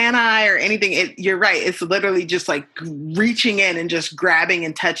 like, can I or anything. You're right. It's literally just like reaching in and just grabbing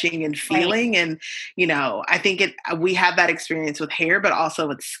and touching and feeling. Right. And, I think we have that experience with hair, but also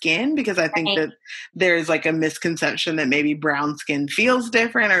with skin, because I think that there's like a misconception that maybe brown skin feels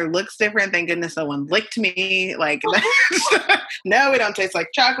different or looks different. Thank goodness no one licked me. Like, no, we don't taste like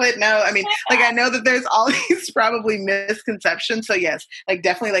chocolate. No, I mean, like, I know that there's all these probably misconceptions. So yes, like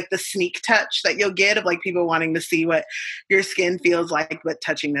definitely like the sneak touch that you'll get of like people wanting to see what your skin feels like, but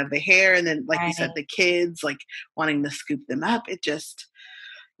touching of the hair. And then, like you said, the kids like wanting to scoop them up. It just,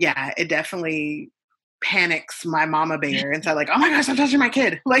 it definitely panics my mama bear. And so like, oh my gosh, I'm touching my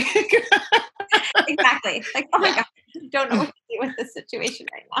kid. Like, exactly. Like, oh my gosh, I don't know what to do with this situation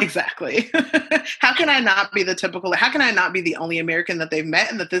right now. Exactly. How can I not be how can I not be the only American that they've met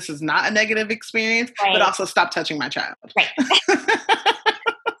and that this is not a negative experience, but also stop touching my child? Right.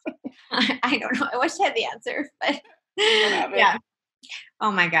 I don't know. I wish I had the answer, but yeah.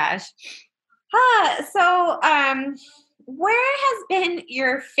 Oh my gosh. So, where has been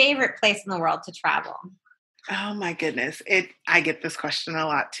your favorite place in the world to travel? Oh my goodness. I get this question a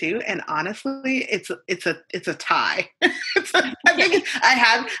lot too. And honestly, it's a tie.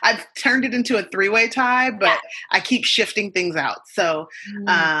 I've turned it into a 3-way tie, but I keep shifting things out. So,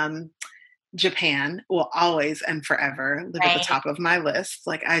 Japan will always and forever live at the top of my list.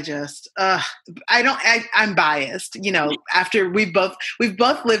 Like I'm biased, after we've both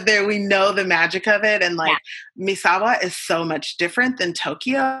lived there, we know the magic of it. And like Misawa is so much different than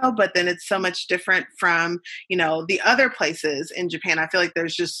Tokyo, but then it's so much different from, the other places in Japan. I feel like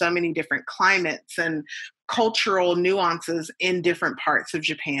there's just so many different climates and cultural nuances in different parts of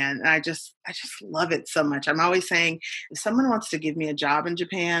Japan. And I just love it so much. I'm always saying, if someone wants to give me a job in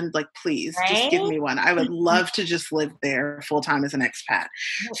Japan, like, please just give me one. I would love to just live there full time as an expat.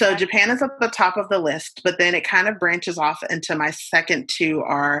 So Japan is at the top of the list, but then it kind of branches off into my second two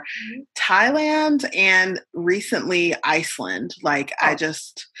are Thailand and recently Iceland. Like my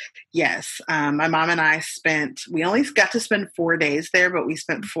mom and I we only got to spend 4 days there, but we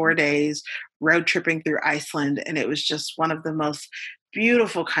spent 4 days road tripping through Iceland. And it was just one of the most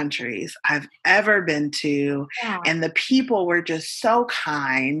beautiful countries I've ever been to. Yeah. And the people were just so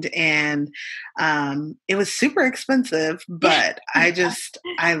kind. And it was super expensive, but I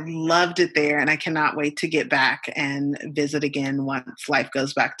loved it there. And I cannot wait to get back and visit again once life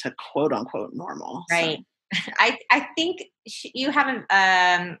goes back to quote unquote normal. Right. So. I think you have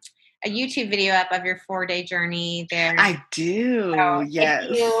a YouTube video up of your 4-day journey there. I do. So yes.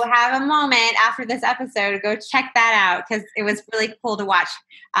 If you have a moment after this episode, go check that out because it was really cool to watch.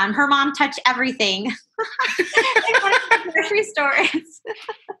 Her mom touched everything in one of the grocery stores.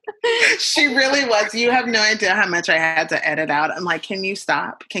 She really was. You have no idea how much I had to edit out. I'm like, can you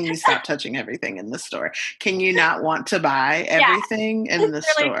stop? Can you stop touching everything in the store? Can you not want to buy everything in the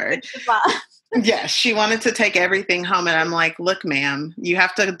store? Yes, she wanted to take everything home. And I'm like, look, ma'am, you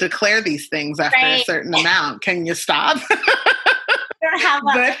have to declare these things after a certain amount. Can you stop? You don't have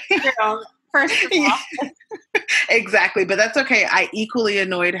that. First of Yeah, all. exactly. But that's okay. I equally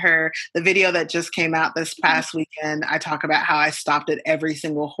annoyed her. The video that just came out this past weekend, I talk about how I stopped at every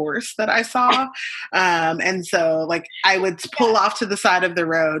single horse that I saw. And so, like, I would pull off to the side of the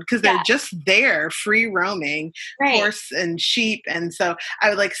road because Yeah. they're just there, free roaming, Right. horse and sheep. And so I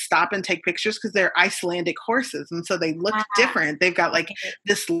would like stop and take pictures because they're Icelandic horses. And so they look different. They've got like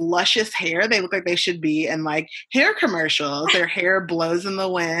this luscious hair. They look like they should be in like hair commercials. Their hair blows in the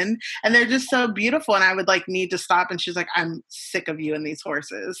wind and they're just so beautiful. And I would like need to stop. And she's like, I'm sick of you and these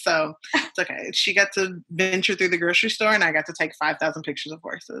horses. So it's okay. She got to venture through the grocery store and I got to take 5,000 pictures of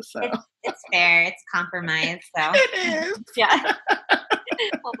horses. So it's fair. It's compromise. So it is. yeah.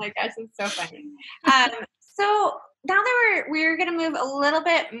 Oh my gosh, it's so funny. So now that we're going to move a little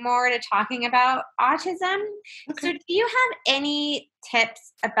bit more to talking about autism. Okay. So do you have any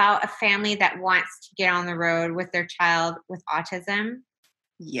tips about a family that wants to get on the road with their child with autism?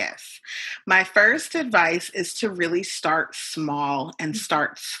 Yes. My first advice is to really start small and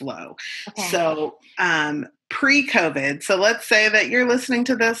start slow. Okay. So, pre-COVID, so let's say that you're listening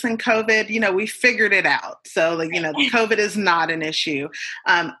to this in COVID, we figured it out. So, like, COVID is not an issue.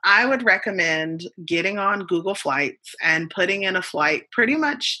 I would recommend getting on Google Flights and putting in a flight pretty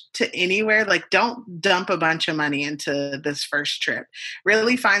much to anywhere. Like, don't dump a bunch of money into this first trip.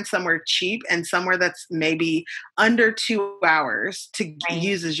 Really find somewhere cheap and somewhere that's maybe under 2 hours to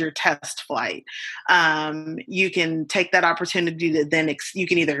use as your test flight. You can take that opportunity to then you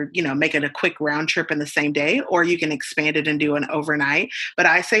can either make it a quick round trip in the same day, or you can expand it and do an overnight. But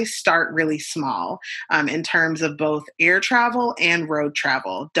I say start really small in terms of both air travel and road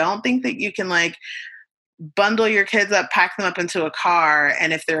travel. Don't think that you can like bundle your kids up, pack them up into a car,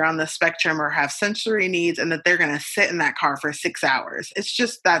 and if they're on the spectrum or have sensory needs, and that they're going to sit in that car for 6 hours. It's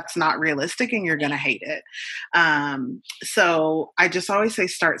just, that's not realistic and you're going to hate it. So I just always say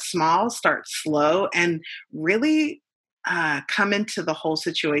start small, start slow, and really come into the whole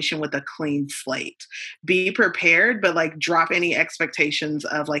situation with a clean slate. Be prepared, but like drop any expectations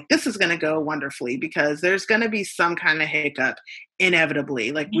of like, this is going to go wonderfully, because there's going to be some kind of hiccup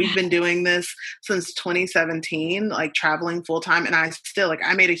inevitably. Like we've been doing this since 2017, like traveling full time. And I still like,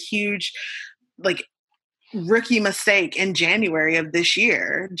 I made a huge like rookie mistake in January of this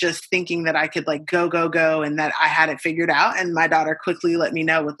year, just thinking that I could like go and that I had it figured out. And my daughter quickly let me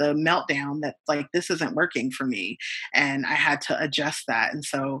know with a meltdown that like, this isn't working for me. And I had to adjust that. And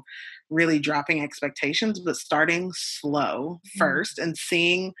so really dropping expectations, but starting slow first and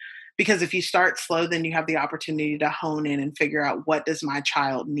seeing, because if you start slow, then you have the opportunity to hone in and figure out, what does my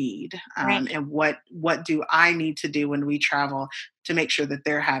child need? And what do I need to do when we travel to make sure that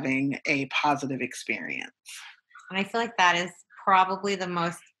they're having a positive experience? And I feel like that is probably the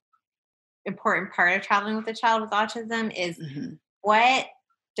most important part of traveling with a child with autism is what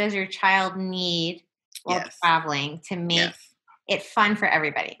does your child need while traveling to make it fun for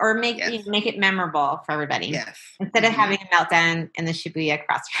everybody, or make it memorable for everybody. Yes. Instead of having a meltdown in the Shibuya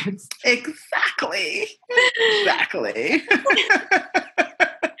crossroads. Exactly.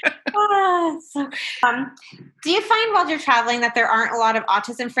 So, do you find while you're traveling that there aren't a lot of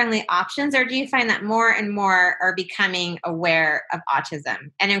autism-friendly options, or do you find that more and more are becoming aware of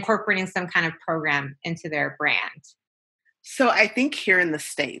autism and incorporating some kind of program into their brand? So I think here in the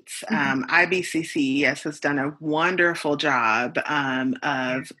States, IBCCES has done a wonderful job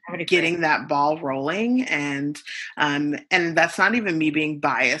of getting that ball rolling. And that's not even me being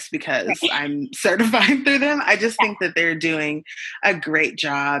biased because I'm certified through them. I just think that they're doing a great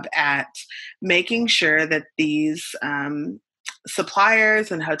job at making sure that these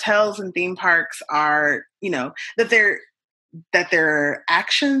suppliers and hotels and theme parks are, that their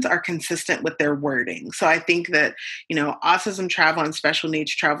actions are consistent with their wording. So I think that, autism travel and special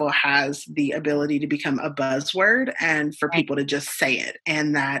needs travel has the ability to become a buzzword and for people to just say it.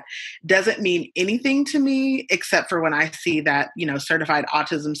 And that doesn't mean anything to me, except for when I see that, certified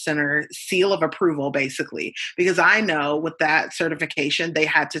autism center seal of approval, basically, because I know with that certification, they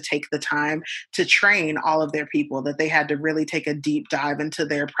had to take the time to train all of their people, that they had to really take a deep dive into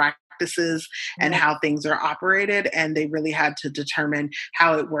their practices and how things are operated. And they really had to determine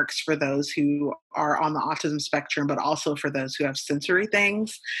how it works for those who are on the autism spectrum, but also for those who have sensory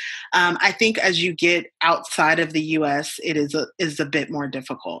things. I think as you get outside of the US, it is a bit more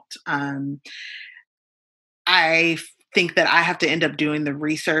difficult. I think that I have to end up doing the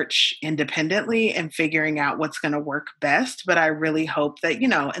research independently and figuring out what's going to work best. But I really hope that,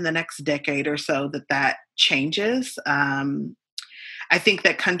 in the next decade or so that changes. I think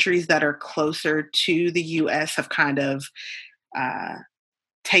that countries that are closer to the US have kind of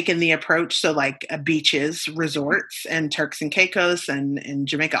taken the approach. So like beaches, resorts, and Turks and Caicos and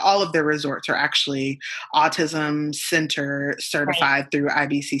Jamaica, all of their resorts are actually Autism Center certified through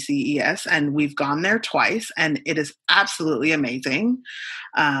IBCCES. And we've gone there twice and it is absolutely amazing.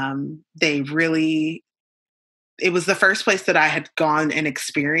 They really, it was the first place that I had gone and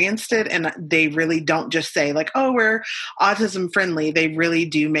experienced it. And they really don't just say like, oh, we're autism friendly. They really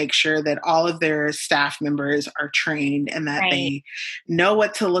do make sure that all of their staff members are trained and that they know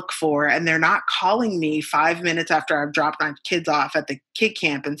what to look for. And they're not calling me 5 minutes after I've dropped my kids off at the kid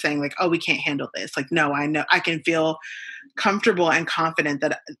camp and saying like, oh, we can't handle this. Like, no, I know I can feel comfortable and confident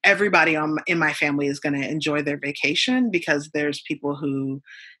that everybody in my family is going to enjoy their vacation because there's people who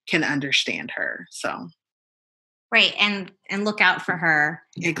can understand her. So. Right. And look out for her.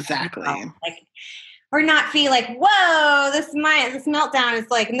 Exactly. Like, or not feel like, whoa, this meltdown is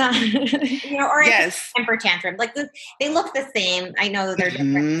like not, or yes. temper tantrum. Like they look the same. I know that they're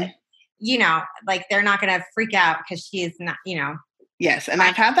different, but, like they're not going to freak out because she's not, Yes. And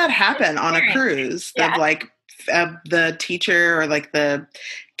I've had that happen on a cruise of like the teacher or like the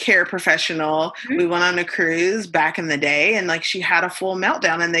care professional. We went on a cruise back in the day and like she had a full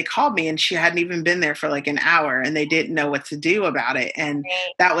meltdown and they called me and she hadn't even been there for like an hour and they didn't know what to do about it. And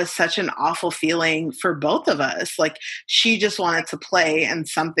that was such an awful feeling for both of us. Like she just wanted to play and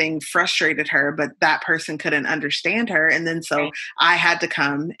something frustrated her, but that person couldn't understand her. And then so I had to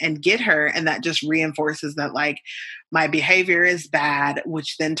come and get her. And that just reinforces that like my behavior is bad,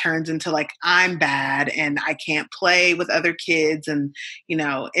 which then turns into like, I'm bad and I can't play with other kids. And,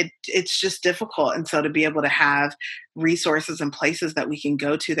 it's just difficult. And so to be able to have resources and places that we can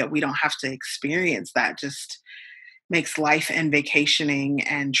go to that we don't have to experience that just makes life and vacationing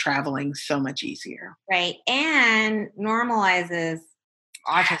and traveling so much easier. Right. And normalizes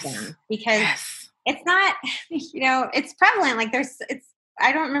autism because it's not, it's prevalent. Like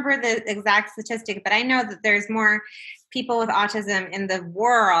I don't remember the exact statistic, but I know that there's more people with autism in the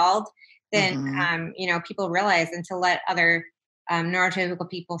world than, people realize, and to let other neurotypical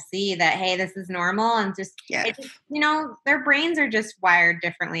people see that, hey, this is normal, and just, their brains are just wired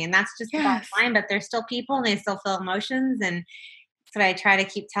differently, and that's just the bottom line, but they're still people and they still feel emotions. And that's what I try to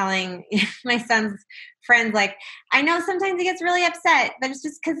keep telling my son's friends. Like, I know sometimes he gets really upset, but it's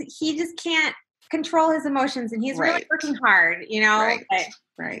just because he just can't control his emotions and he's really working hard,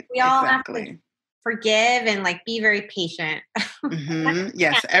 Right. We all have to forgive and like be very patient.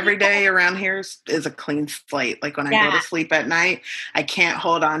 Yes. Every day around here is a clean slate. Like when I go to sleep at night, I can't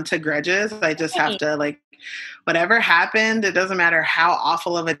hold on to grudges. I just have to like, whatever happened, it doesn't matter how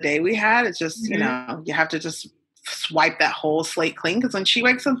awful of a day we had. It's just, you have to just swipe that whole slate clean. Because when she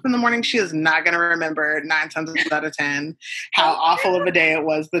wakes up in the morning, she is not going to remember 9 times out of 10 how awful of a day it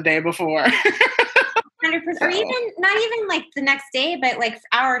was the day before. 100%. Or even not even like the next day, but like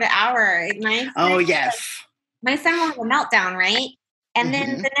hour to hour. My son will have a meltdown, right? And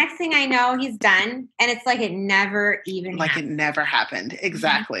then the next thing I know, he's done. And it's like it never even happened. It never happened.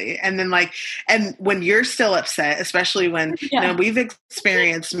 Exactly. And then and when you're still upset, especially when, we've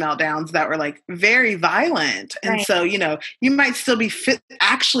experienced meltdowns that were like very violent. And so, you might still be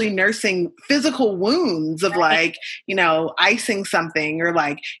actually nursing physical wounds of icing something or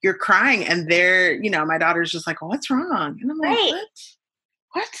like you're crying and my daughter's just like, well, what's wrong? And I'm like,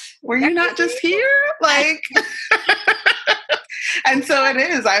 what? Were you not just here? Like... And so it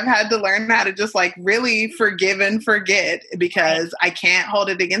is. I've had to learn how to just like really forgive and forget because I can't hold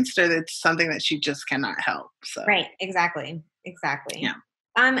it against her. It's something that she just cannot help. So Exactly. Yeah.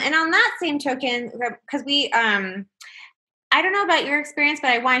 And on that same token, because we, I don't know about your experience,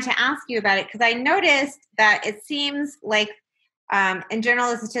 but I wanted to ask you about it because I noticed that it seems like, in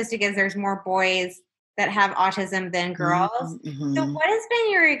general, the statistic is there's more boys that have autism than girls. So what has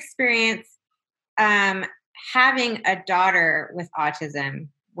been your experience, having a daughter with autism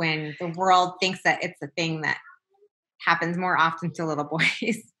when the world thinks that it's a thing that happens more often to little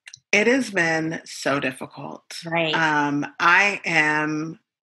boys? It has been so difficult. Right. I am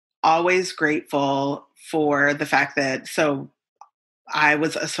always grateful for the fact that, I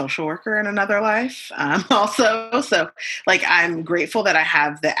was a social worker in another life also. So I'm grateful that I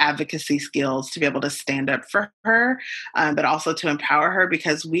have the advocacy skills to be able to stand up for her, but also to empower her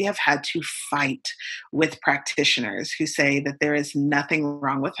because we have had to fight with practitioners who say that there is nothing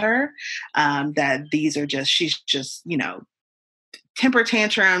wrong with her, that she's just, temper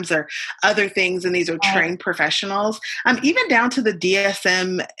tantrums or other things. And these are trained professionals, even down to the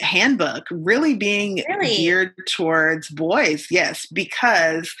DSM handbook, really being geared towards boys. Yes,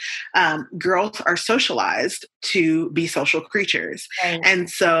 because girls are socialized to be social creatures. Right. And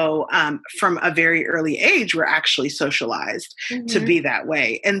so from a very early age, we're actually socialized to be that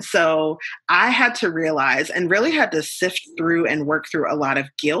way. And so I had to realize and really had to sift through and work through a lot of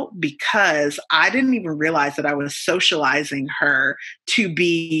guilt because I didn't even realize that I was socializing her to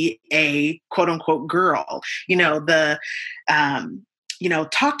be a quote unquote girl.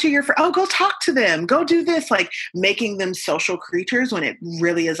 Talk to your friend. Oh, go talk to them. Go do this. Like making them social creatures when it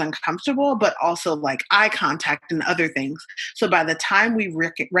really is uncomfortable, but also like eye contact and other things. So by the time we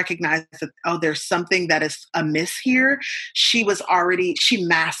recognize that, oh, there's something that is amiss here, she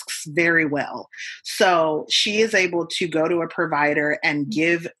masks very well. So she is able to go to a provider and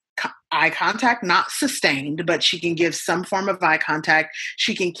give eye contact, not sustained, but she can give some form of eye contact.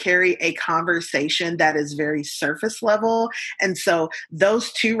 She can carry a conversation that is very surface level. And so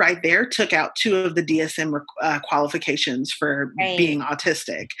those two right there took out two of the DSM qualifications for being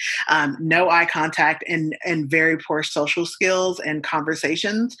autistic. No eye contact and very poor social skills and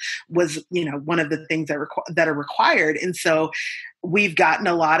conversations was, one of the things that are required. And so we've gotten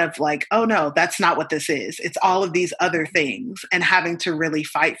a lot of like, oh no, that's not what this is. It's all of these other things, and having to really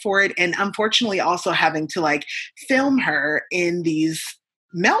fight for it. And unfortunately also having to like film her in these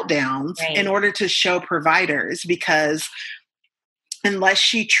meltdowns in order to show providers, because unless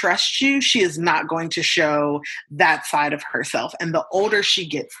she trusts you, she is not going to show that side of herself. And the older she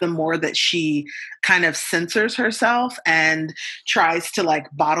gets, the more that she kind of censors herself and tries to like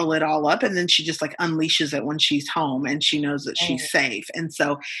bottle it all up. And then she just like unleashes it when she's home and she knows that she's safe. And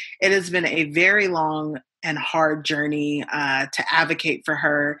so it has been a very long and hard journey to advocate for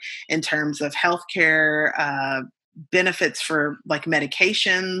her in terms of healthcare, benefits for like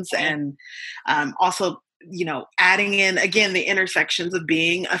medications, and also adding in again the intersections of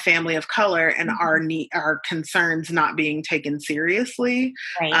being a family of color and our concerns not being taken seriously,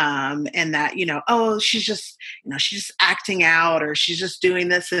 and that she's just acting out, or she's just doing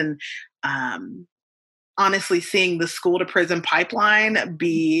this, and honestly seeing the school to prison pipeline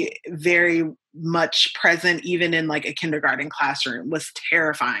be very much present even in like a kindergarten classroom was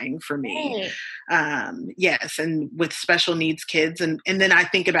terrifying for me. Yes. And with special needs kids. And then I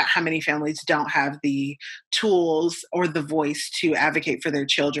think about how many families don't have the tools or the voice to advocate for their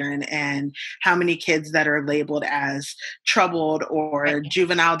children, and how many kids that are labeled as troubled or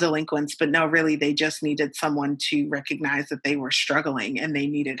juvenile delinquents, but no, really, they just needed someone to recognize that they were struggling and they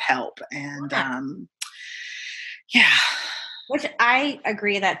needed help. And which I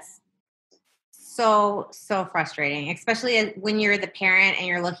agree, that's so frustrating, especially when you're the parent and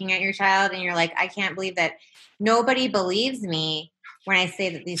you're looking at your child and you're like, I can't believe that nobody believes me when I say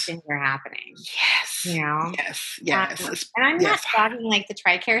that these things are happening. Yes. Yes. And I'm not talking like the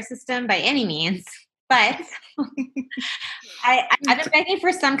TRICARE system by any means, but I've been begging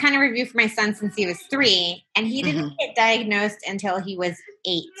for some kind of review for my son since he was 3, and he didn't get diagnosed until he was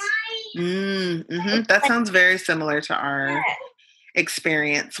 8. That sounds very similar to our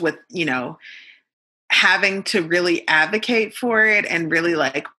experience with, having to really advocate for it and really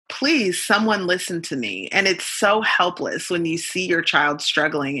like, please, someone listen to me. And it's so helpless when you see your child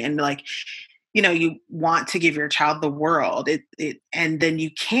struggling and like, you want to give your child the world, and then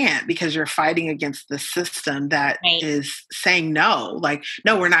you can't because you're fighting against the system that is saying no, like,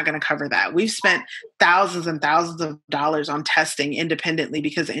 no, we're not going to cover that. We've spent thousands and thousands of dollars on testing independently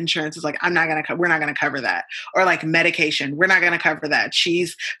because insurance is like, we're not going to cover that. Or like medication, we're not going to cover that.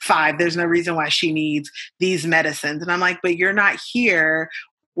 She's 5. There's no reason why she needs these medicines. And I'm like, but you're not here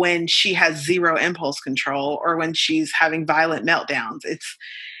when she has zero impulse control or when she's having violent meltdowns.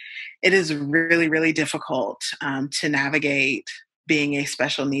 It is really, really difficult to navigate being a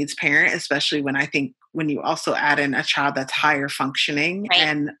special needs parent, especially when you also add in a child that's higher functioning.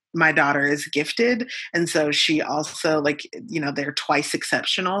 And my daughter is gifted. And so she also they're twice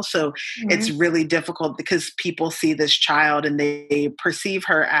exceptional. So it's really difficult because people see this child and they perceive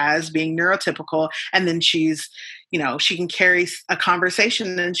her as being neurotypical. And then she's, she can carry a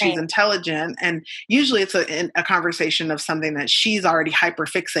conversation and she's intelligent. And usually it's a conversation of something that she's already hyper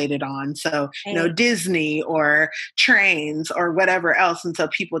fixated on. So, Disney or trains or whatever else. And so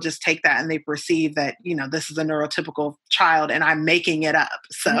people just take that and they perceive that, this is a neurotypical child and I'm making it up.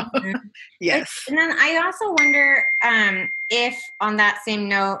 So yes. And then I also wonder if on that same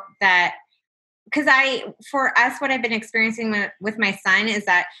note that, because for us, what I've been experiencing with my son is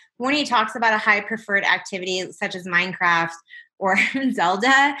that when he talks about a high preferred activity such as Minecraft or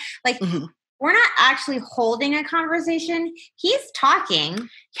Zelda, like we're not actually holding a conversation. He's talking,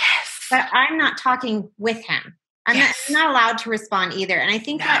 Yes. but I'm not talking with him. I'm not allowed to respond either. And I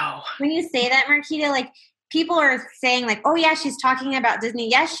think that when you say that, Marquita, like people are saying like, oh yeah, she's talking about Disney.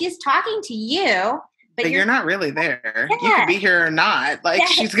 Yes, she's talking to you. But you're not really there. Yeah. You could be here or not. Like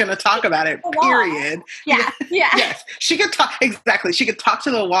she's going to talk about it, period. Yeah. Yes. She could talk. Exactly. She could talk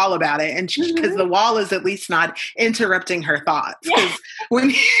to the wall about it. And because the wall is at least not interrupting her thoughts. Because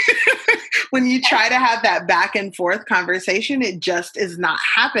when you try to have that back and forth conversation, it just is not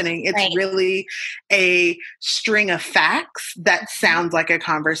happening. It's really a string of facts that sounds like a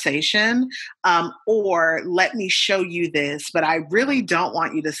conversation. Or let me show you this, but I really don't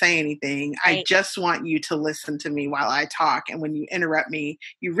want you to say anything. I just want you to listen to me while I talk. And when you interrupt me,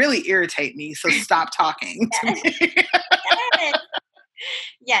 you really irritate me. So stop talking to me.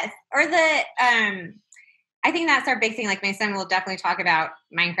 Yes. Or I think that's our big thing. Like my son will definitely talk about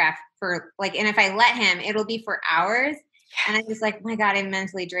Minecraft for like, and if I let him, it'll be for hours. And I'm just like, oh my God, I'm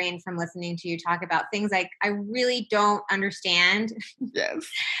mentally drained from listening to you talk about things like I really don't understand. Yes.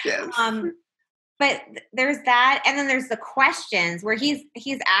 But there's that, and then there's the questions where he's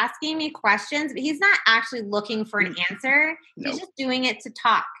asking me questions, but he's not actually looking for an answer. He's just doing it to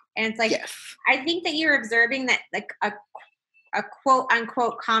talk. And it's like, I think that you're observing that like a quote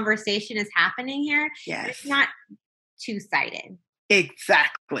unquote conversation is happening here. Yes. It's not two-sided.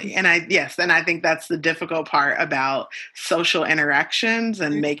 Exactly. And I think that's the difficult part about social interactions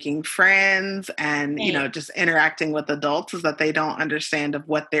and making friends and, just interacting with adults is that they don't understand of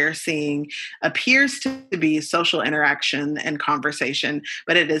what they're seeing appears to be social interaction and conversation,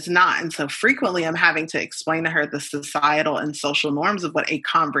 but it is not. And so frequently I'm having to explain to her the societal and social norms of what a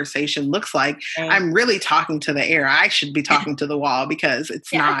conversation looks like. I'm really talking to the air. I should be talking to the wall because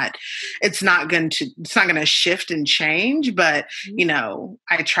it's not going to shift and change, but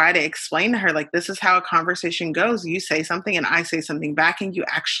I try to explain to her, like, this is how a conversation goes. You say something and I say something back and you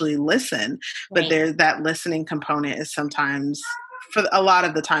actually listen. But there's that listening component is sometimes, for a lot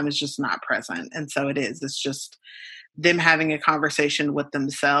of the time, is just not present. And so it's just them having a conversation with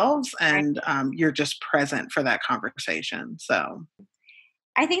themselves and you're just present for that conversation. So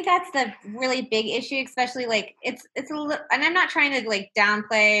I think that's the really big issue, especially like it's a little, and I'm not trying to like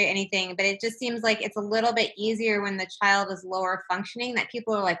downplay anything, but it just seems like it's a little bit easier when the child is lower functioning that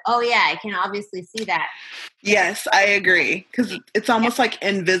people are like, oh yeah, I can obviously see that. Yes, I agree. Because it's almost like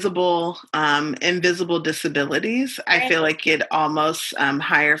invisible disabilities. I feel like it almost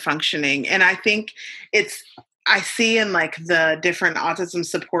higher functioning. And I think I see in like the different autism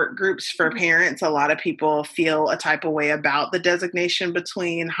support groups for parents, a lot of people feel a type of way about the designation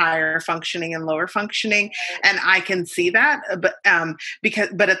between higher functioning and lower functioning. And I can see that, but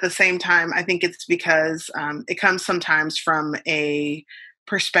at the same time, I think it's because it comes sometimes from a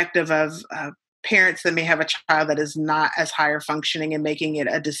perspective of parents that may have a child that is not as higher functioning and making it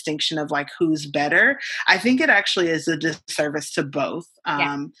a distinction of like who's better. I think it actually is a disservice to both.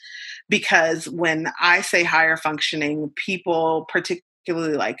 Because when I say higher functioning, people,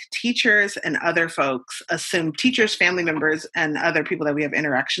 particularly like teachers and other folks, assume teachers, family members, and other people that we have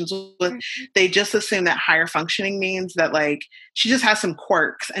interactions with, they just assume that higher functioning means that like she just has some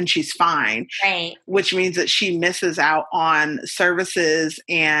quirks and she's fine, which means that she misses out on services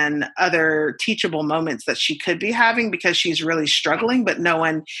and other teachable moments that she could be having because she's really struggling, but no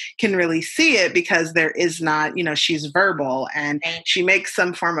one can really see it because there is not, she's verbal and she makes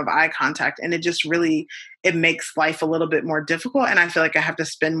some form of eye contact, and it just really, it makes life a little bit more difficult. And I feel like I have to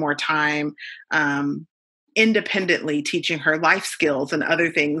spend more time independently teaching her life skills and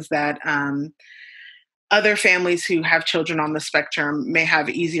other things that other families who have children on the spectrum may have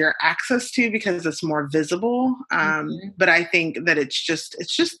easier access to because it's more visible. But I think that it's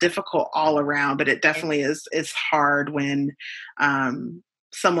just difficult all around, but it definitely is hard when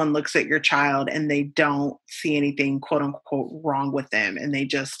someone looks at your child and they don't see anything quote unquote wrong with them. And they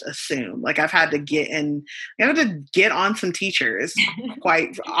just assume. Like I've had to get on some teachers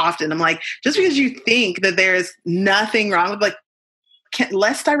quite often. I'm like, just because you think that there's nothing wrong with, like,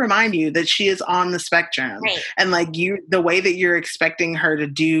 lest I remind you that she is on the spectrum, and like the way that you're expecting her to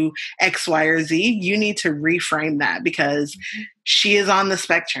do X, Y, or Z, you need to reframe that because she is on the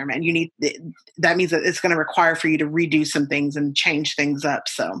spectrum, and that means that it's going to require for you to redo some things and change things up.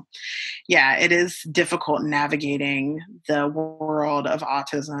 So yeah, it is difficult navigating the world of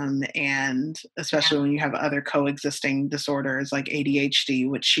autism, and especially when you have other coexisting disorders like ADHD,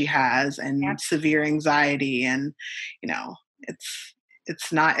 which she has, and severe anxiety, and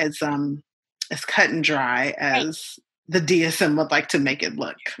it's not as cut and dry as the DSM would like to make it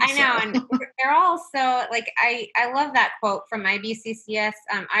look. I know, and they're all so like I love that quote from IBCCS.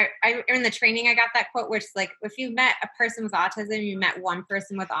 I in the training I got that quote, which is like, if you met a person with autism, you met one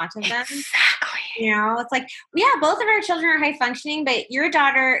person with autism. Exactly. You know, it's like, yeah, both of our children are high functioning, but your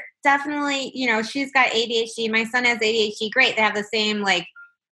daughter definitely, you know, she's got ADHD. My son has ADHD. Great, they have the same like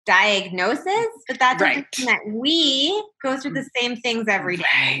diagnosis, but that doesn't mean that we go through the same things every day.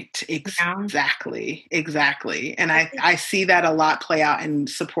 Right. Exactly. Exactly. And I see that a lot play out in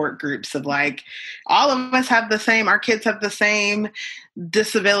support groups of like, all of us have the same, our kids have the same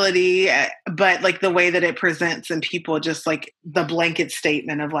disability, but like the way that it presents and people just like the blanket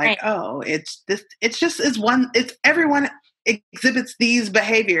statement of like, oh, it's everyone exhibits these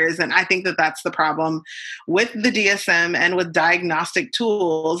behaviors. And I think that that's the problem with the DSM and with diagnostic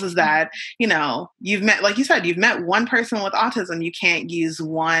tools, is that, you know, you've met, like you said, you've met one person with autism. You can't use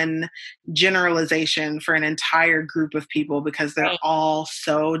one generalization for an entire group of people because they're all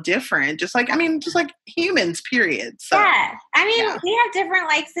so different. Just like humans, period. So, yeah. I mean, we have different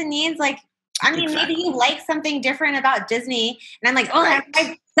likes and needs. Like, I mean, maybe you like something different about Disney, and I'm like, oh, that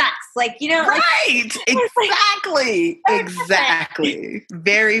sucks. Like, you know, right? Exactly.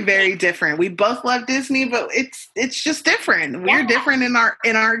 Very, very different. We both love Disney, but it's just different. We're different in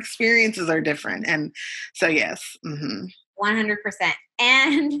our experiences are different, and so yes, 100%.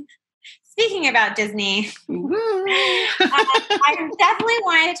 And speaking about Disney, I definitely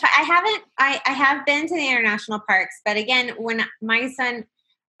wanted to talk. I have been to the international parks, but again, when my son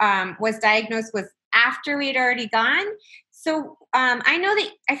was diagnosed was after we'd already gone. So I know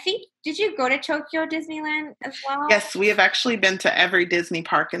that, did you go to Tokyo Disneyland as well? Yes, we have actually been to every Disney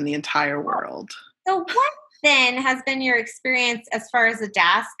park in the entire world. So what then has been your experience as far as the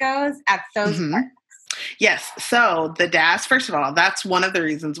DAS goes at those parks? Yes. So the DAS, first of all, that's one of the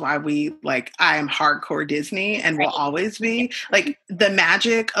reasons why I am hardcore Disney and will always be. Like the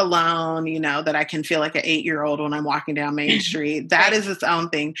magic alone, you know, that I can feel like an 8-year-old when I'm walking down Main Street, that is its own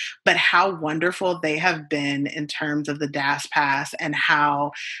thing. But how wonderful they have been in terms of the DAS pass and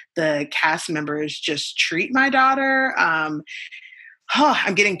how the cast members just treat my daughter.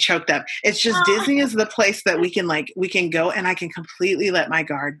 I'm getting choked up. It's just Disney is the place that we can go and I can completely let my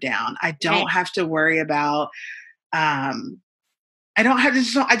guard down. I don't have to worry about, I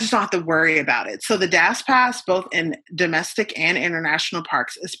just don't have to worry about it. So the DAS pass, both in domestic and international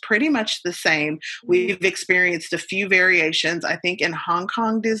parks, is pretty much the same. We've experienced a few variations. I think in Hong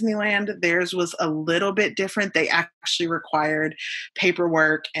Kong Disneyland, theirs was a little bit different. They actually required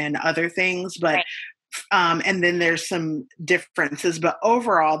paperwork and other things, but and then there's some differences, but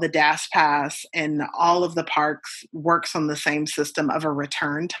overall the DAS pass in all of the parks works on the same system of a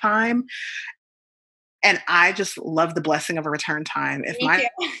return time. And I just love the blessing of a return time. If my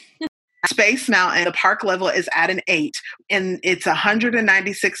Space Mountain, the park level is at an 8 and it's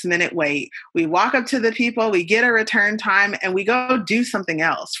 196-minute wait. We walk up to the people, we get a return time, and we go do something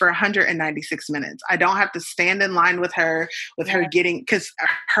else for 196 minutes. I don't have to stand in line with her because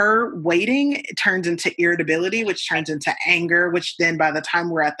her waiting turns into irritability, which turns into anger, which then by the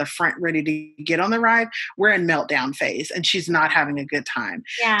time we're at the front ready to get on the ride, we're in meltdown phase and she's not having a good time.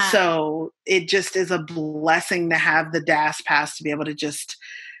 Yeah. So it just is a blessing to have the DAS pass to be able to just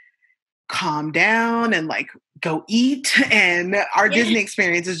calm down and like go eat. And our Disney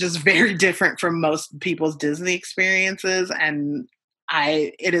experience is just very different from most people's Disney experiences. And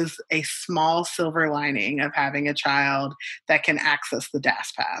it is a small silver lining of having a child that can access the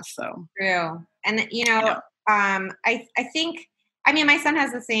DAS pass. So true. And you know, I think, I mean, my son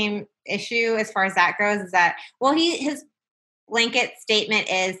has the same issue as far as that goes, is that, well, his blanket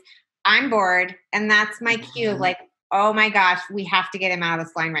statement is, I'm bored. And that's my cue. Like, oh my gosh, we have to get him out of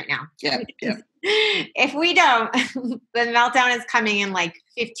this line right now. Yeah. If we don't, the meltdown is coming in like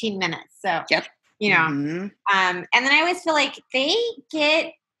 15 minutes. So, you know, and then I always feel like they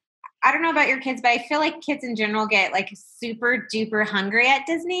get, I don't know about your kids, but I feel like kids in general get like super duper hungry at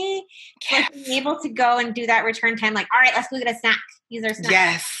Disney. Like being able to go and do that return time, like, all right, let's go get a snack. These are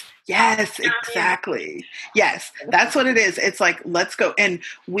snacks. Yes, exactly. Yes, that's what it is. It's like, let's go. And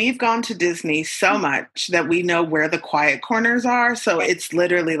we've gone to Disney so much that we know where the quiet corners are. So it's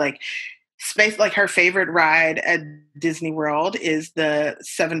literally like space, like her favorite ride at Disney World is the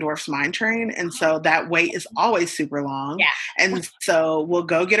Seven Dwarfs Mine Train. And so that wait is always super long. Yeah. And so we'll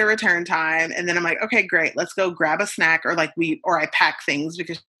go get a return time. And then I'm like, okay, great. Let's go grab a snack, or I pack things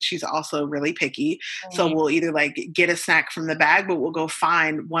because she's also really picky. So Right. we'll either like get a snack from the bag, but we'll go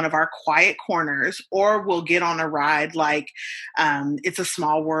find one of our quiet corners, or we'll get on a ride like It's a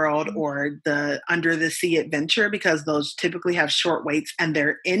Small World or the Under the Sea Adventure, because those typically have short waits and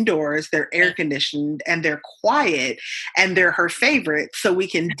they're indoors, they're air conditioned, and they're quiet, and they're her favorite. So we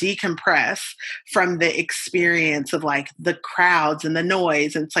can decompress from the experience of like the crowds and the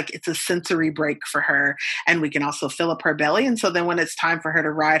noise. And it's like it's a sensory break for her. And we can also fill up her belly. And so then when it's time for her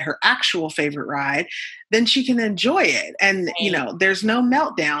to ride her actual favorite ride, then she can enjoy it. And, there's no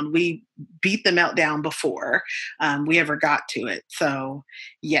meltdown. We beat the meltdown before we ever got to it. So,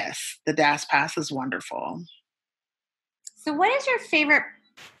 yes, the DAS Pass is wonderful. So what is your favorite,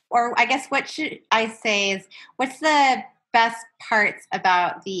 or I guess what should I say is, what's the best parts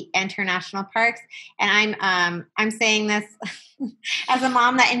about the international parks? And I'm saying this as a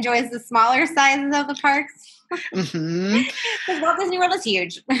mom that enjoys the smaller sizes of the parks. Mm-hmm. Because Walt Disney World is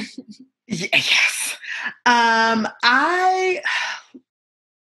huge. Yes.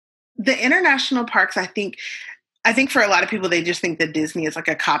 The international parks, I think for a lot of people, they just think that Disney is like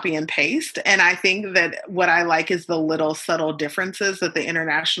a copy and paste. And I think that what I like is the little subtle differences that the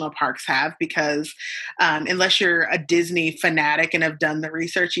international parks have, because unless you're a Disney fanatic and have done the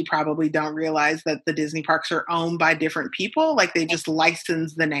research, you probably don't realize that the Disney parks are owned by different people. Like they just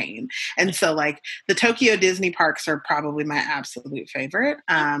license the name. And so like the Tokyo Disney parks are probably my absolute favorite.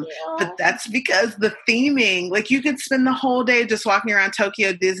 But that's because the theming, like you could spend the whole day just walking around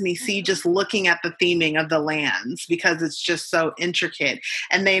Tokyo Disney Sea, just looking at the theming of the land, because it's just so intricate.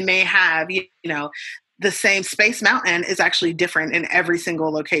 And they may have, the same Space Mountain is actually different in every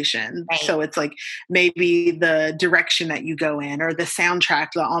single location. Right. So it's like maybe the direction that you go in, or the soundtrack,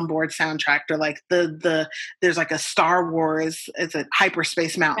 the onboard soundtrack, or like there's like a Star Wars, it's a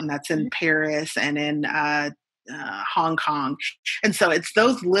Hyperspace Mountain that's in Paris and in Hong Kong. And so it's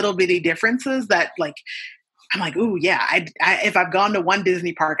those little bitty differences that like, I'm like, ooh, yeah. If I've gone to one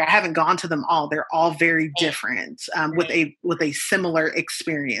Disney park, I haven't gone to them all. They're all very different, with a similar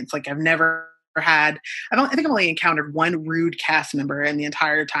experience. Like I've never had. I think I've only encountered one rude cast member in the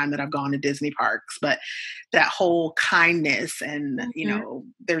entire time that I've gone to Disney parks. But that whole kindness and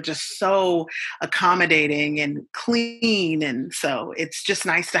they're just so accommodating and clean, and so it's just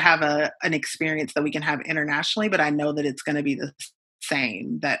nice to have an experience that we can have internationally. But I know that it's going to be the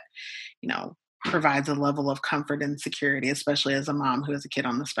same. That provides a level of comfort and security, especially as a mom who has a kid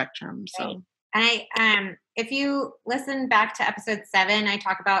on the spectrum. So, and if you listen back to episode 7, I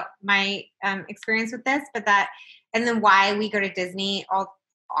talk about my experience with this, and then why we go to Disney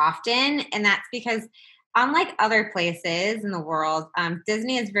often. And that's because unlike other places in the world,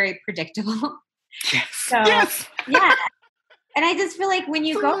 Disney is very predictable. Yes. So, yes. Yeah. And I just feel like when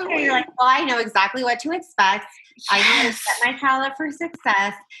you go there, you're like, well, I know exactly what to expect. Yes. I know how to set my child up for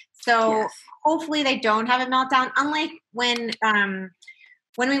success. So hopefully they don't have a meltdown. Unlike when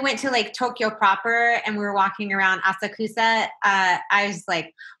we went to like Tokyo proper and we were walking around Asakusa, I was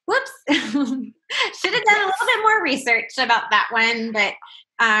like, whoops, should have done a little bit more research about that one. But,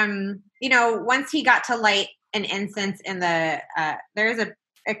 once he got to light an incense in the,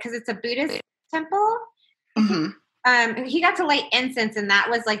 because it's a Buddhist temple. Mm-hmm. He got to light incense, and that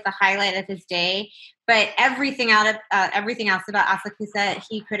was like the highlight of his day. But everything else about Asakusa,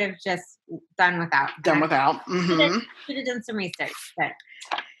 he could have just done without. Mm-hmm. Should have done some research, but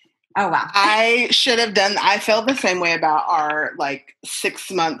oh wow. I felt the same way about our like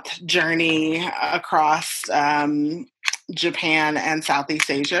 6-month journey across Japan and Southeast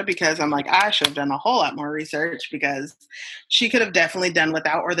Asia, because I'm like, I should have done a whole lot more research, because she could have definitely done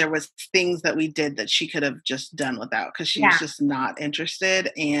without, or there was things that we did that she could have just done without, because she was just not interested,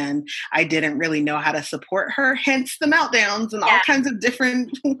 and I didn't really know how to support her, hence the meltdowns and all kinds of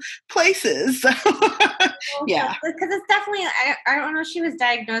different places. Yeah. Because it's definitely, I don't know if she was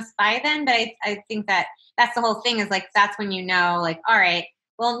diagnosed by then, but I think that's the whole thing, is like, that's when like, all right,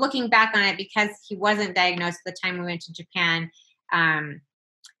 well, looking back on it, because he wasn't diagnosed at the time we went to Japan,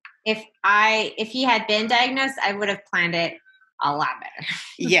 if he had been diagnosed, I would have planned it a lot better.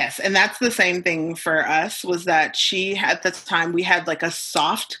 Yes. And that's the same thing for us, was that she, at the time, we had like a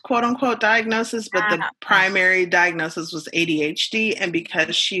soft quote unquote diagnosis, but the primary diagnosis was ADHD. And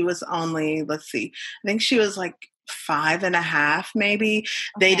because she was only, I think she was like 5.5, maybe.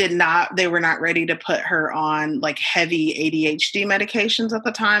 Okay. They were not ready to put her on like heavy ADHD medications at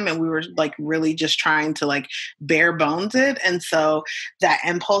the time. And we were like really just trying to like bare bones it. And so that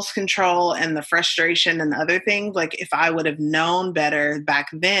impulse control and the frustration and other things, like if I would have known better back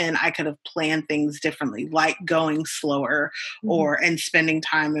then, I could have planned things differently, like going slower and spending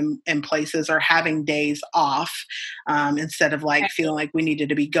time in places or having days off instead of like feeling like we needed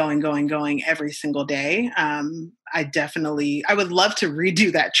to be going every single day. I would love to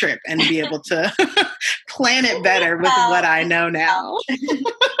redo that trip and be able to plan it better with what I know now.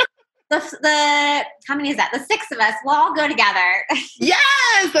 How many is that? The 6 of us. We'll all go together.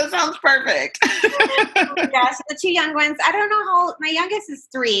 Yes, that sounds perfect. Yeah, so the 2 young ones, I don't know how, my youngest is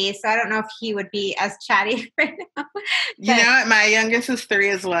 3, so I don't know if he would be as chatty right now. You know what? My youngest is 3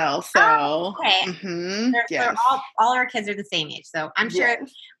 as well. So, okay. Yes. All our kids are the same age. So I'm sure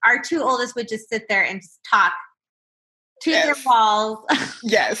our 2 oldest would just sit there and just talk to their walls.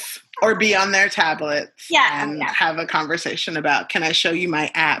 Yes. Or be on their tablets and have a conversation about, can I show you my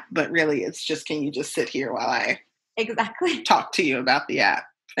app? But really it's just, can you just sit here while I talk to you about the app?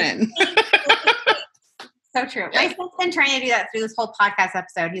 And so true. My son's been trying to do that through this whole podcast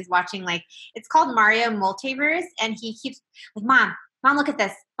episode. He's watching it's called Mario Multiverse, and he keeps like, Mom, look at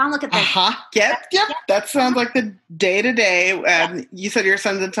this. Mom, look at this. Yep. That sounds like the day-to-day. You said your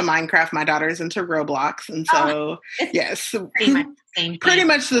son's into Minecraft. My daughter's into Roblox. And so, yes. Pretty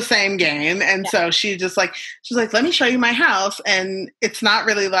much the same game. And so she's like, let me show you my house. And it's not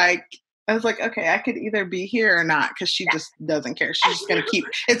really like, I was like, okay, I could either be here or not, because she just doesn't care. She's just going to keep.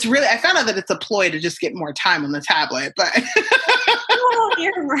 I found out that it's a ploy to just get more time on the tablet. But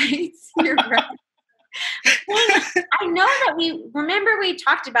you're right. You're right. I know that we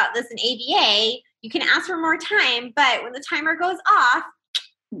talked about this in ABA. You can ask for more time, but when the timer goes off.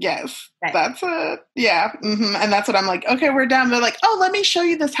 Yes, that's it. Yeah. And that's what I'm like, okay, we're done. They're like, oh, let me show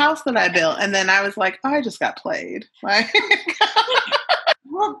you this house that I built. And then I was like, oh, I just got played. Like,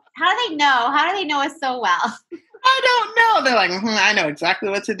 well, how do they know? How do they know us so well? I don't know. They're like, I know exactly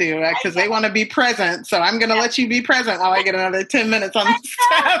what to do, because they want to be present. So I'm going to let you be present while I get another 10 minutes on the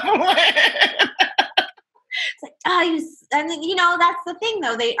tablet. It's like, and that's the thing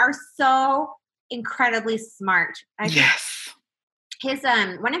though. They are so incredibly smart. Yes. His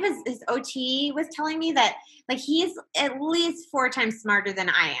one of his OT was telling me that like he's at least 4 times smarter than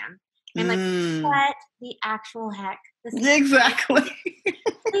I am. And I'm like, what the actual heck? Exactly.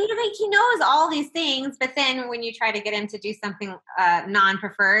 He knows all these things, but then when you try to get him to do something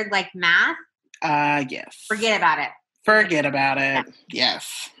non-preferred like math, yes, forget about it. Forget about it.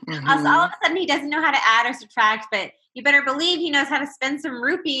 Yes. Also, all of a sudden, he doesn't know how to add or subtract, but you better believe he knows how to spend some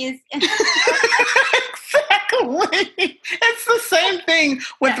rupees. Exactly. It's the same thing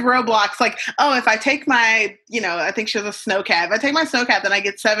with Roblox. Like, oh, if I take my, I think she has a snow cat. If I take my snow cat, then I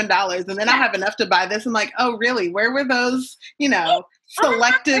get $7, and then I'll have enough to buy this. I'm like, oh, really? Where were those,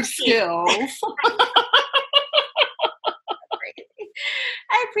 selective skills?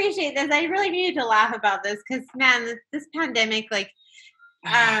 I appreciate this. I really needed to laugh about this because, man, this pandemic, maybe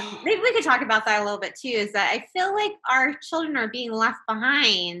we could talk about that a little bit too, is that I feel like our children are being left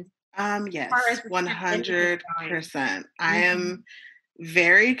behind. Yes, 100%. I am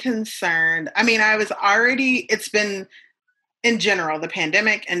very concerned. I mean, it's been, in general, the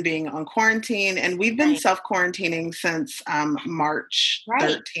pandemic and being on quarantine, and we've been self-quarantining since March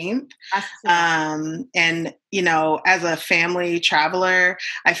 13th. And, as a family traveler,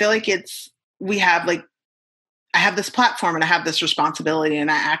 I feel like I have this platform and I have this responsibility. And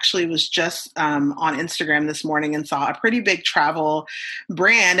I actually was just on Instagram this morning and saw a pretty big travel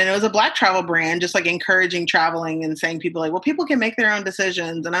brand. And it was a Black travel brand, just like encouraging traveling and saying people like, well, people can make their own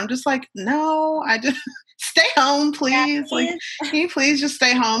decisions. And I'm just like, no, I just stay home, please. Like, can you please just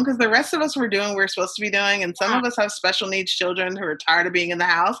stay home? Because the rest of us were doing what we're supposed to be doing. And some of us have special needs children who are tired of being in the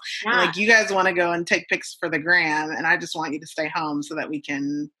house. And like, you guys want to go and take pics for the gram. And I just want you to stay home so that we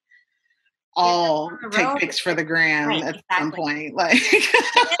can all take pics for the gram at some point. Like,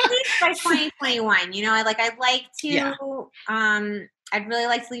 at least by 2021, I'd like to, I'd really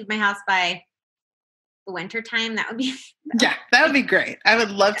like to leave my house by the winter time. That would be that would be great. I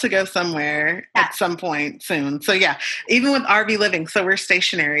would love to go somewhere at some point soon. So even with RV living, so we're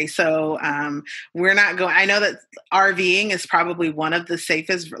stationary, so we're not going. I know that RVing is probably one of the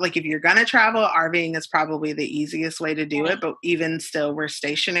safest, like if you're gonna travel, RVing is probably the easiest way to do it, but even still, we're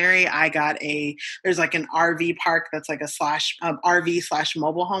stationary. There's like an RV park that's like a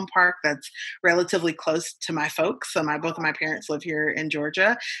RV/mobile home park that's relatively close to my folks. So both of my parents live here in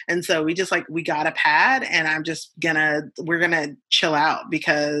Georgia, and so we got a pad. bad, and we're gonna chill out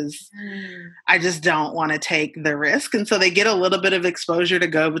because I just don't want to take the risk. And so they get a little bit of exposure to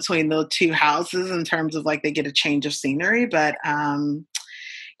go between the two houses in terms of like they get a change of scenery. But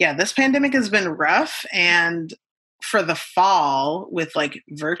yeah, this pandemic has been rough. And for the fall, with like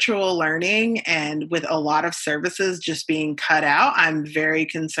virtual learning and with a lot of services just being cut out, I'm very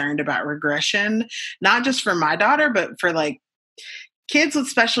concerned about regression, not just for my daughter, but for like kids with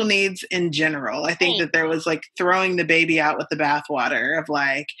special needs in general. I think that there was like throwing the baby out with the bathwater of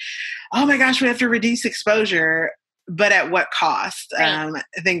like, oh my gosh, we have to reduce exposure, but at what cost? I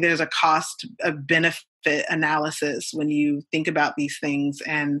think there's a cost of benefit analysis when you think about these things,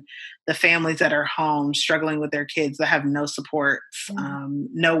 and the families that are home struggling with their kids that have no supports,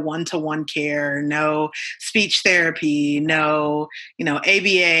 no one-to-one care, no speech therapy, no,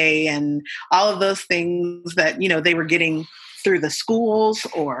 ABA, and all of those things that, they were getting through the schools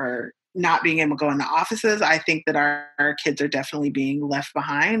or not being able to go into offices. I think that our kids are definitely being left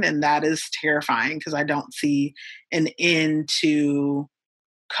behind. And that is terrifying because I don't see an end to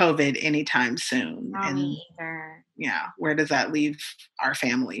COVID anytime soon. Not and me either. Yeah, where does that leave our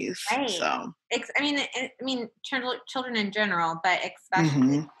families? Right. So, children in general, but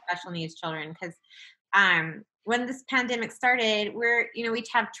especially special needs children, because when this pandemic started, we'd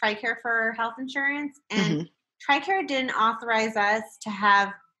have TRICARE for health insurance, and TRICARE didn't authorize us to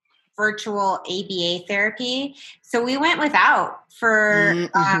have virtual ABA therapy. So we went without for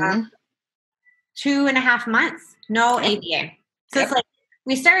 2.5 months, no ABA. So it's like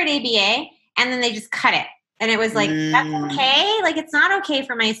we started ABA and then they just cut it. And it was like, that's okay. Like, it's not okay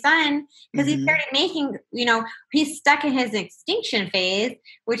for my son because he started making, he's stuck in his extinction phase,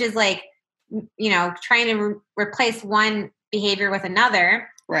 which is like, trying to replace one behavior with another.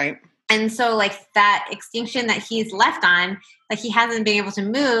 Right. And so like that extinction that he's left on, like he hasn't been able to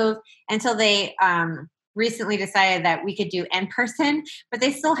move until they recently decided that we could do in person, but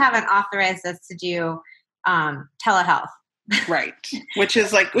they still haven't authorized us to do telehealth. Right. Which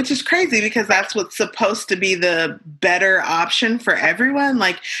is crazy because that's what's supposed to be the better option for everyone.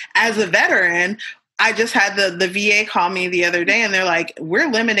 Like, as a veteran, I just had the VA call me the other day and they're like, we're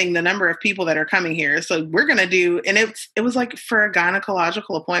limiting the number of people that are coming here. So we're going to do, and it was like for a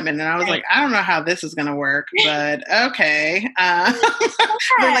gynecological appointment. And I was like, I don't know how this is going to work, but okay.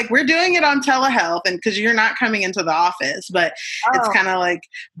 They're like, we're doing it on telehealth and because you're not coming into the office, but it's kind of like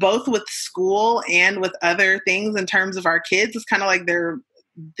both with school and with other things in terms of our kids. It's kind of like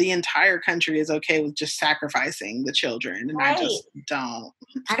the entire country is okay with just sacrificing the children. And I just don't.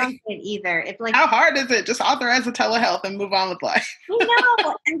 I don't get it either. It's like, how hard is it? Just authorize the telehealth and move on with life. I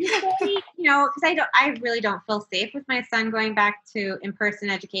know. And just say, because I really don't feel safe with my son going back to in-person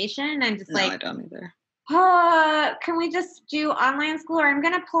education. And just I don't either. Can we just do online school? Or I'm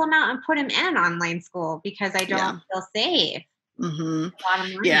going to pull him out and put him in online school because I don't feel safe.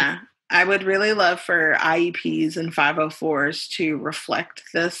 Yeah. I would really love for IEPs and 504s to reflect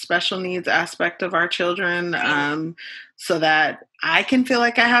the special needs aspect of our children, so that I can feel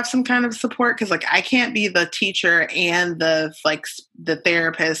like I have some kind of support. Because like I can't be the teacher and the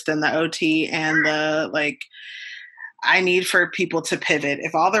therapist and the OT and I need for people to pivot.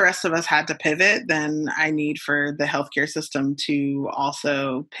 If all the rest of us had to pivot, then I need for the healthcare system to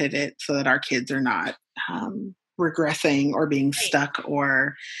also pivot so that our kids are not regressing or being stuck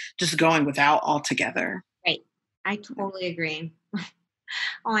or just going without altogether. Right. I totally agree.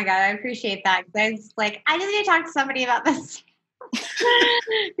 Oh my God. I appreciate that. Because I was like, I just need to talk to somebody about this.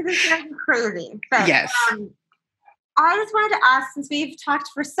 Because it's getting crazy. So, yes. I just wanted to ask, since we've talked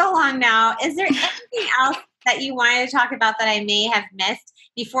for so long now, is there anything else that you wanted to talk about that I may have missed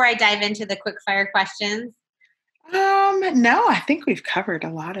before I dive into the quick fire questions? No, I think we've covered a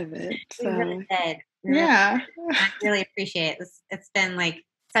lot of it. We really did. Yeah. I really appreciate it. It's been like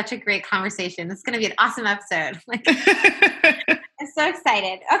such a great conversation. It's going to be an awesome episode. I'm so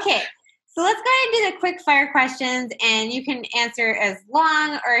excited. Okay. So let's go ahead and do the quick fire questions and you can answer as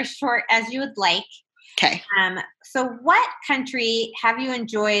long or as short as you would like. Okay. So what country have you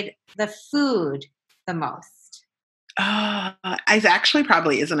enjoyed the food the most? It actually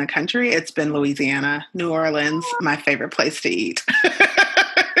probably isn't a country. It's been Louisiana, New Orleans, my favorite place to eat.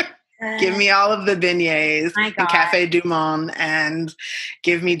 Give me all of the beignets and Café du Monde, and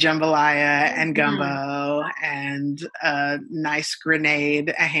give me jambalaya and gumbo and a nice grenade,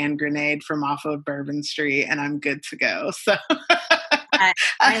 a hand grenade from off of Bourbon Street, and I'm good to go. So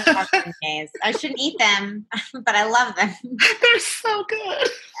I love beignets. I shouldn't eat them, but I love them. They're so good.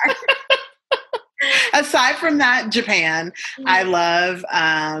 Aside from that, Japan, I love,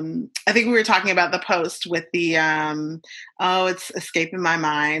 I think we were talking about the post with the, it's escaping my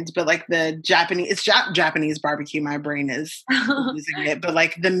mind, but like the Japanese, it's Japanese barbecue. My brain is losing it, but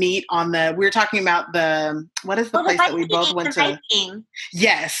like the meat on we were talking about what is the place that we both went to? Viking.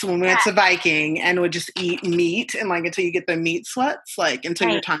 Yes, when we went to Viking and would just eat meat and like until you get the meat sweats, like until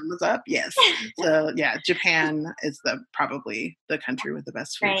your time was up. Yes. So yeah, Japan is probably the country with the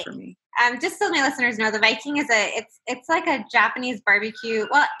best food for me. Just so my listeners know, the Viking is it's like a Japanese barbecue.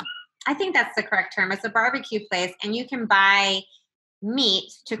 Well, I think that's the correct term. It's a barbecue place, and you can buy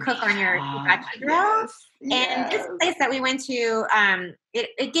meat to cook on your hibachi grill. And this place that we went to,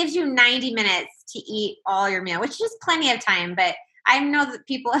 it gives you 90 minutes to eat all your meal, which is plenty of time. But I know that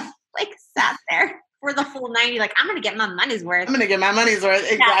people have like sat there for the full 90, like, I'm going to get my money's worth. I'm going to get my money's worth.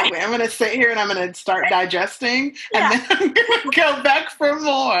 Exactly. I'm going to sit here and I'm going to start digesting and then I'm going to go back for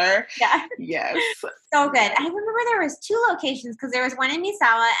more. Yeah. Yes. So good. I remember there was 2 locations because there was one in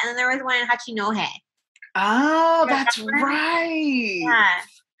Misawa and then there was one in Hachinohe. Oh, that's right. Yeah.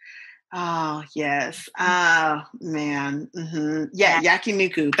 Oh, yes. Oh, man. Mm-hmm. Yeah,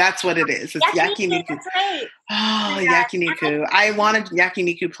 yakiniku. That's what it is. It's yakiniku. That's right. Oh, yakiniku. I wanted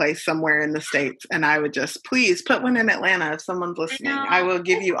yakiniku place somewhere in the States, and I would just, please put one in Atlanta if someone's listening. I will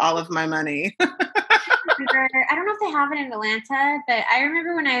give you all of my money. I don't know if they have it in Atlanta, but I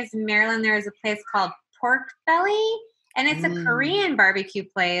remember when I was in Maryland, there was a place called Pork Belly, and it's a Korean barbecue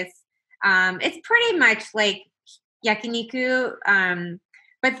place. It's pretty much like yakiniku,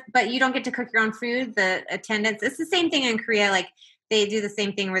 but you don't get to cook your own food. The attendants, it's the same thing in Korea. Like they do the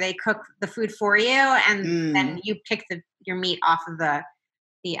same thing where they cook the food for you, and then you pick your meat off of the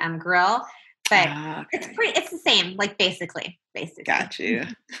grill. But it's the same, like basically. Got you.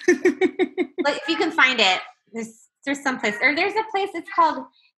 Like if you can find it, there's some place, or there's a place. It's called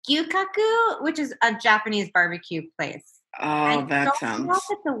Gyukaku, which is a Japanese barbecue place. Oh, that sounds. I don't know if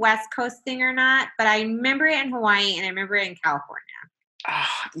it's a West Coast thing or not, but I remember it in Hawaii and I remember it in California. Oh,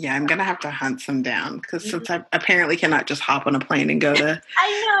 yeah, I'm going to have to hunt some down because since I apparently cannot just hop on a plane and go to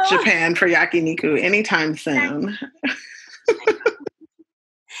Japan for yakiniku anytime soon.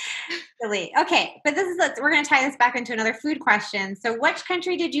 Silly. Okay, but we're going to tie this back into another food question. So which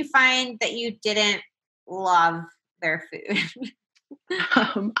country did you find that you didn't love their food?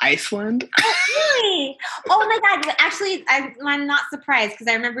 Iceland. Oh, really? Oh my God. Actually, I'm not surprised because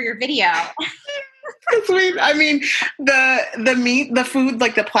I remember your video. I mean, the meat, the food,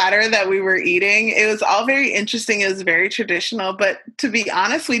 like the platter that we were eating, it was all very interesting. It was very traditional. But to be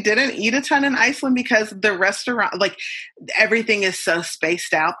honest, we didn't eat a ton in Iceland because the restaurant, like everything is so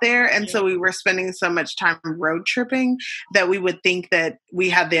spaced out there. And so we were spending so much time road tripping that we would think that we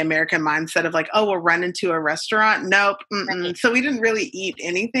had the American mindset of like, oh, we'll run into a restaurant. Nope. Right. So we didn't really eat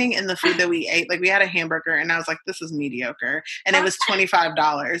anything in the food that we ate. Like we had a hamburger and I was like, this is mediocre. And it was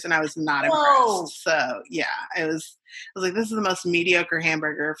 $25 and I was not impressed. So yeah, I was like, this is the most mediocre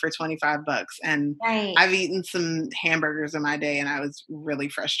hamburger for $25. And I've eaten some hamburgers in my day and I was really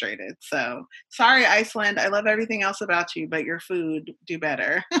frustrated. So sorry, Iceland. I love everything else about you, but your food, do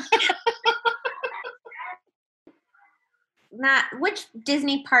better. Matt, which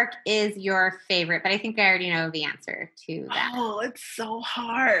Disney park is your favorite? But I think I already know the answer to that. Oh, it's so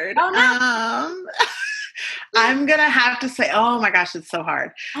hard. Oh, no. I'm going to have to say, oh my gosh, it's so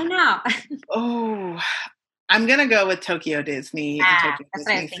hard. I know. I'm going to go with Tokyo Disney and Tokyo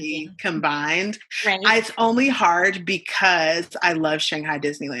Disney Sea combined. Right. It's only hard because I love Shanghai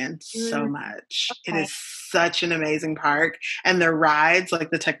Disneyland so much. Okay. It is such an amazing park. And the rides,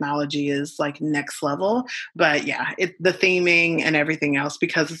 like the technology is like next level. But yeah, the theming and everything else,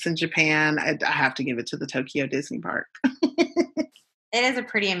 because it's in Japan, I have to give it to the Tokyo Disney Park. It is a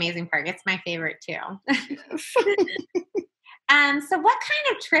pretty amazing park. It's my favorite too. So what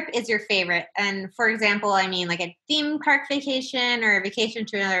kind of trip is your favorite? And for example, I mean like a theme park vacation or a vacation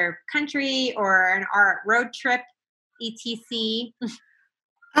to another country or an art road trip, etc.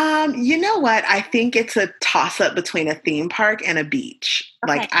 You know what? I think it's a toss-up between a theme park and a beach.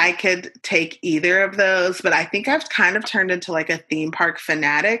 Okay. Like I could take either of those, but I think I've kind of turned into like a theme park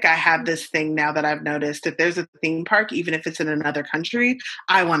fanatic. I have this thing now that I've noticed if there's a theme park, even if it's in another country,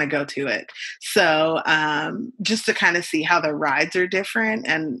 I want to go to it. So just to kind of see how the rides are different.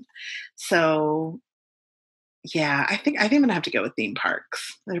 And so yeah, I think I'm gonna have to go with theme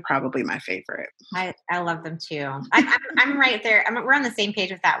parks. They're probably my favorite. I love them too. I'm right there. We're on the same page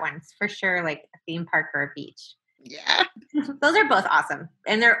with that one for sure. Like a theme park or a beach. Yeah, those are both awesome,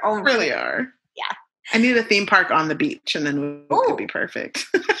 and they're own. Really are. Yeah, I need a theme park on the beach, and then it could be perfect.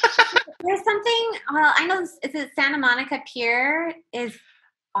 There's something. Well, I know. Is it Santa Monica Pier? Is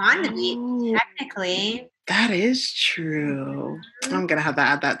on the beach, Oh, technically. that is true. Mhm. I'm gonna have to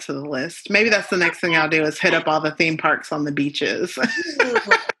add that to the list. Maybe that's the next thing I'll do is hit up all the theme parks on the beaches. Ooh,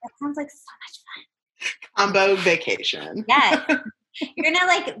 that sounds like so much Combo vacation. fun. Yes. You're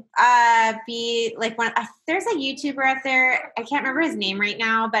gonna be like there's a YouTuber out there. I can't remember his name right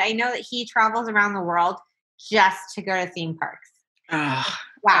now, but I know that he travels around the world just to go to theme parks. Oh, I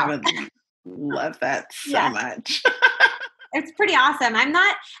Wow. would love that so Yes. much. It's pretty awesome. I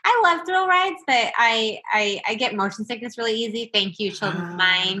love thrill rides, but I get motion sickness really easy. Thank you, children of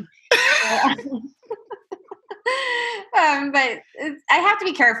mine. But I have to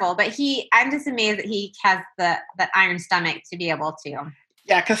be careful. But I'm just amazed that he has that iron stomach to be able to.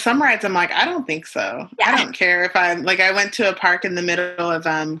 Yeah, because some rides I'm like, I don't think so. Yeah. I don't care if I went to a park in the middle of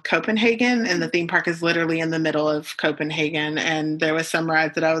Copenhagen, and the theme park is literally in the middle of Copenhagen. And there was some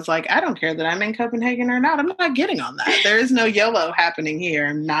rides that I was like, I don't care that I'm in Copenhagen or not. I'm not getting on that. There is no YOLO happening here.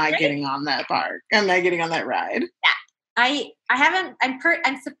 I'm not getting on that park. I'm not getting on that ride. Yeah. I haven't. I'm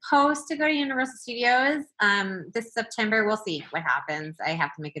supposed to go to Universal Studios this September. We'll see what happens. I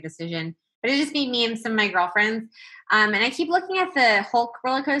have to make a decision. But it just be me and some of my girlfriends. And I keep looking at the Hulk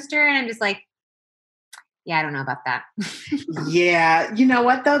roller coaster, and I'm just like, yeah, I don't know about that. Yeah. You know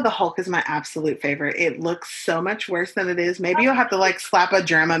what, though? The Hulk is my absolute favorite. It looks so much worse than it is. Maybe you'll have to slap a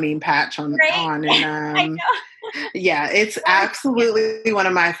Dramamine patch on. Right? And I know. yeah, it's absolutely one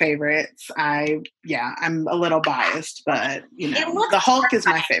of my favorites. I'm a little biased, but the Hulk is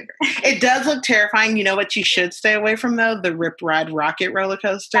my favorite. It does look terrifying. You know what you should stay away from, though? The Rip Ride Rocket roller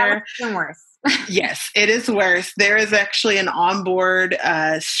coaster. That looks even worse. Yes, it is worse. There is actually an onboard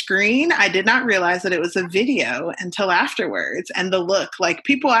screen. I did not realize that it was a video until afterwards. And the look,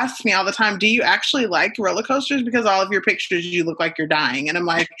 people ask me all the time, do you actually like roller coasters? Because all of your pictures, you look like you're dying. And I'm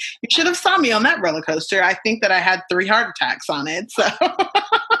like, you should have saw me on that roller coaster. I think that I had 3 heart attacks on it. So That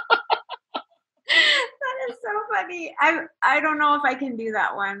is so funny. I don't know if I can do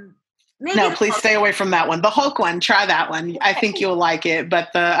that one. Maybe no, please stay away from that one. The Hulk one, try that one. I think you'll like it.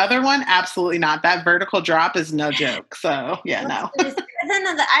 But the other one, absolutely not. That vertical drop is no joke. So, yeah, no. Then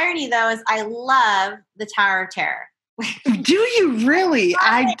the irony, though, is I love the Tower of Terror. Do you really?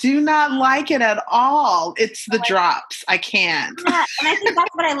 I do not like it at all. It's the drops. I can't. Yeah, and I think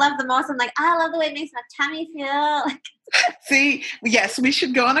that's what I love the most. I'm like, I love the way it makes my tummy feel. See, yes, we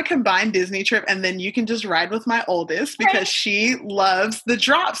should go on a combined Disney trip, and then you can just ride with my oldest because she loves the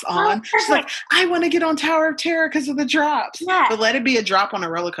drops on. She's like, I want to get on Tower of Terror because of the drops. Yeah. But let it be a drop on a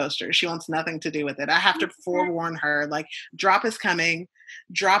roller coaster. She wants nothing to do with it. I have to forewarn her, drop is coming.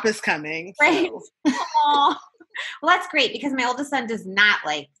 Drop is coming. Right. So. Well, that's great because my oldest son does not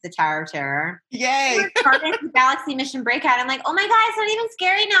like the Tower of Terror. Yay! The Galaxy Mission Breakout. I'm like, oh my God, it's not even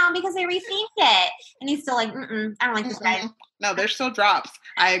scary now because they rethemed it. And he's still like, I don't like this guy. No, there's still drops.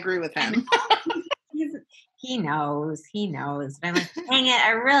 I agree with him. He knows. But I'm like, dang it, I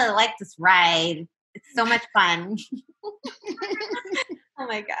really like this ride. It's so much fun. Oh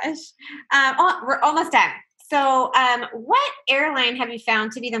my gosh. We're almost done. So what airline have you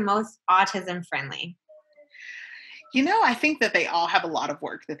found to be the most autism friendly? I think that they all have a lot of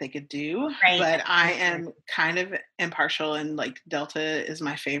work that they could do, right. But I am kind of impartial, and Delta is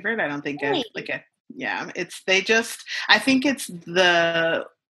my favorite. I don't think really? I think it's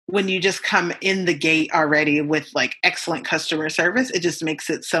when you just come in the gate already with excellent customer service, it just makes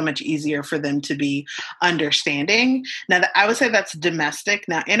it so much easier for them to be understanding. Now, I would say that's domestic.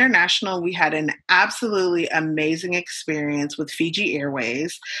 Now, international, we had an absolutely amazing experience with Fiji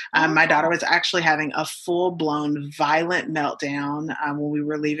Airways. My daughter was actually having a full-blown violent meltdown when we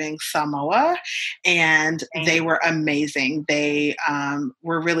were leaving Samoa, and they were amazing. They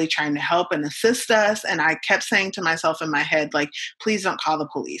were really trying to help and assist us, and I kept saying to myself in my head, please don't call the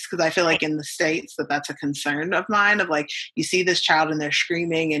police. Because I feel like in the States that's a concern of mine of you see this child and they're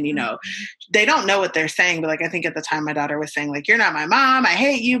screaming and, they don't know what they're saying. But I think at the time my daughter was saying you're not my mom. I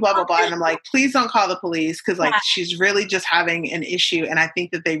hate you, blah, blah, blah. And I'm like, please don't call the police. Because she's really just having an issue. And I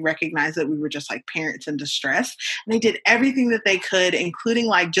think that they recognized that we were just parents in distress. And they did everything that they could,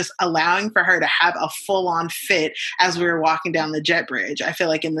 including just allowing for her to have a full on fit as we were walking down the jet bridge. I feel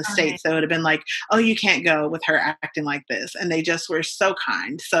like in the States, they would have been oh, you can't go with her acting like this. And they just were so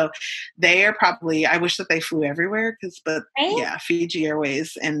kind. So they are probably, I wish that they flew everywhere yeah, Fiji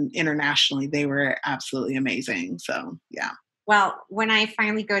Airways and internationally, they were absolutely amazing. So, yeah. Well, when I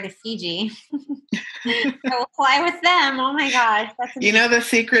finally go to Fiji, I will fly with them. Oh my gosh. That's amazing. The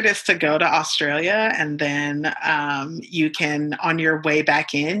secret is to go to Australia and then you can, on your way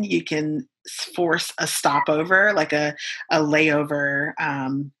back in, you can force a stopover, a layover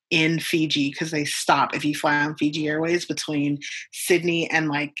in Fiji, because they stop if you fly on Fiji Airways between Sydney and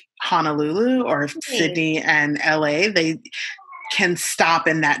like Honolulu or Sydney and LA, they can stop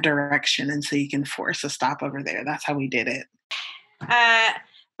in that direction. And so you can force a stop over there. That's how we did it. My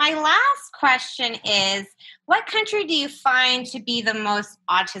last question is, what country do you find to be the most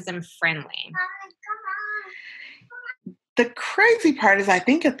autism friendly? The crazy part is, I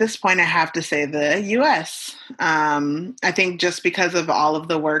think at this point I have to say the US. I think just because of all of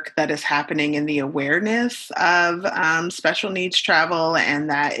the work that is happening in the awareness of special needs travel, and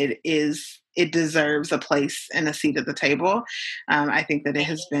that it deserves a place and a seat at the table. I think that it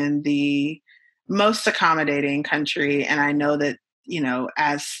has been the most accommodating country. And I know that,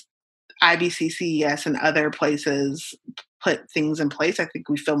 as IBCCES and other places put things in place, I think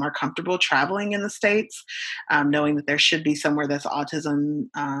we feel more comfortable traveling in the States, knowing that there should be somewhere that's autism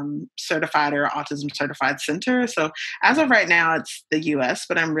certified or autism certified center. So as of right now, it's the US,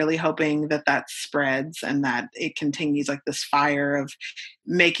 but I'm really hoping that that spreads and that it continues, like this fire of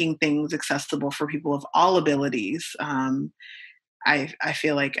making things accessible for people of all abilities. I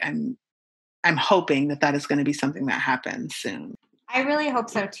feel like I'm hoping that that is going to be something that happens soon. I really hope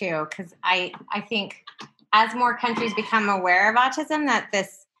so too, because I think as more countries become aware of autism, that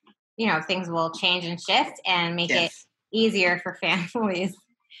this, things will change and shift and make it easier for families.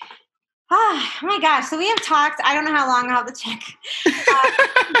 Oh my gosh. So we have talked, I don't know how long, I'll have to check.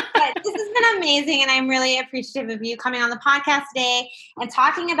 But this has been amazing. And I'm really appreciative of you coming on the podcast today and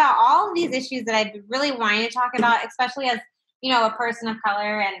talking about all of these issues that I've really wanted to talk about, especially as, a person of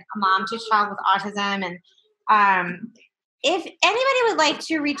color and a mom to a child with autism. And if anybody would like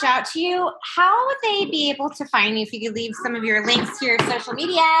to reach out to you, how would they be able to find you? If you could leave some of your links to your social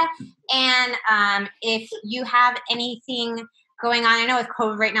media, and if you have anything going on. I know with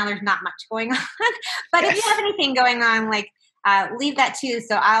COVID right now, there's not much going on, but if you have anything going on, leave that too.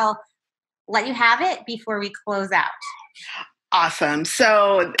 So I'll let you have it before we close out. Awesome.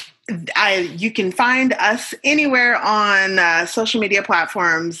 So you can find us anywhere on social media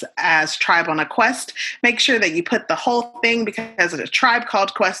platforms as Tribe on a Quest. Make sure that you put the whole thing, because a tribe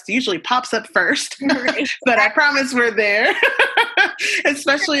called Quest usually pops up first. But I promise we're there,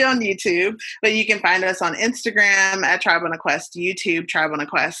 especially on YouTube. But you can find us on Instagram at Tribe on a Quest, YouTube Tribe on a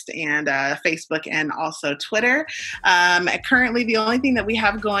Quest, and Facebook, and also Twitter. Currently, the only thing that we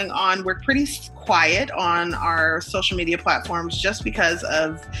have going on, we're pretty quiet on our social media platforms just because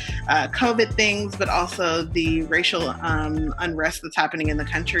of COVID things, but also the racial unrest that's happening in the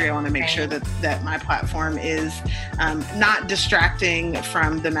country. I want to make sure that my platform is not distracting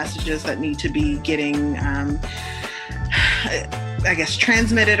from the messages that need to be getting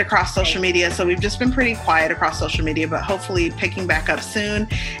transmitted across social media. So we've just been pretty quiet across social media, but hopefully picking back up soon.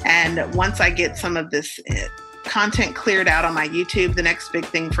 And once I get some of this content cleared out on my YouTube, the next big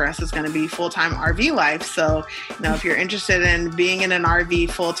thing for us is going to be full-time RV life. So, if you're interested in being in an RV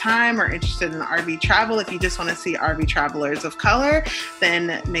full-time or interested in RV travel, if you just want to see RV travelers of color,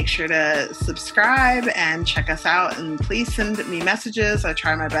 then make sure to subscribe and check us out. And please send me messages. I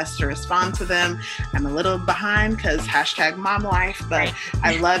try my best to respond to them. I'm a little behind because #momlife, but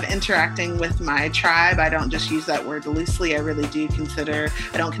I love interacting with my tribe. I don't just use that word loosely. I really do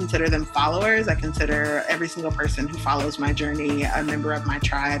I don't consider them followers. I consider every single person who follows my journey a member of my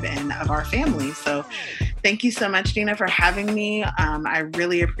tribe and of our family. So thank you so much, Dina, for having me. I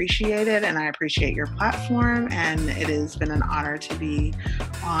really appreciate it, and I appreciate your platform, and it has been an honor to be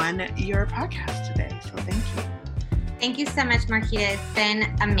on your podcast today. So thank you. Thank you so much, Marquita. It's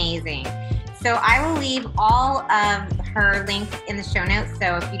been amazing. So I will leave all of her links in the show notes.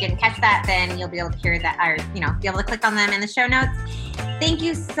 So if you didn't catch that, then you'll be able to hear that, or be able to click on them in the show notes. Thank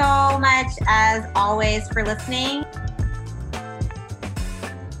you so much, as always, for listening.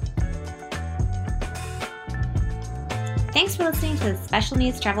 Thanks for listening to the Special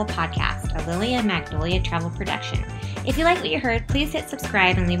Needs Travel Podcast, a Lily and Magnolia travel production. If you like what you heard, please hit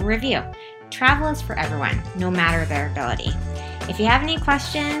subscribe and leave a review. Travel is for everyone, no matter their ability. If you have any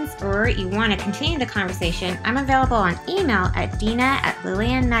questions or you want to continue the conversation, I'm available on email at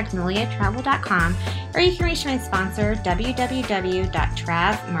dina@lilyandmagnoliatravel.com, or you can reach my sponsor,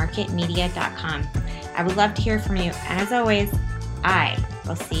 www.travmarketmedia.com. I would love to hear from you, and as always, I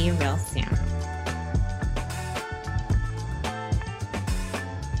will see you real soon.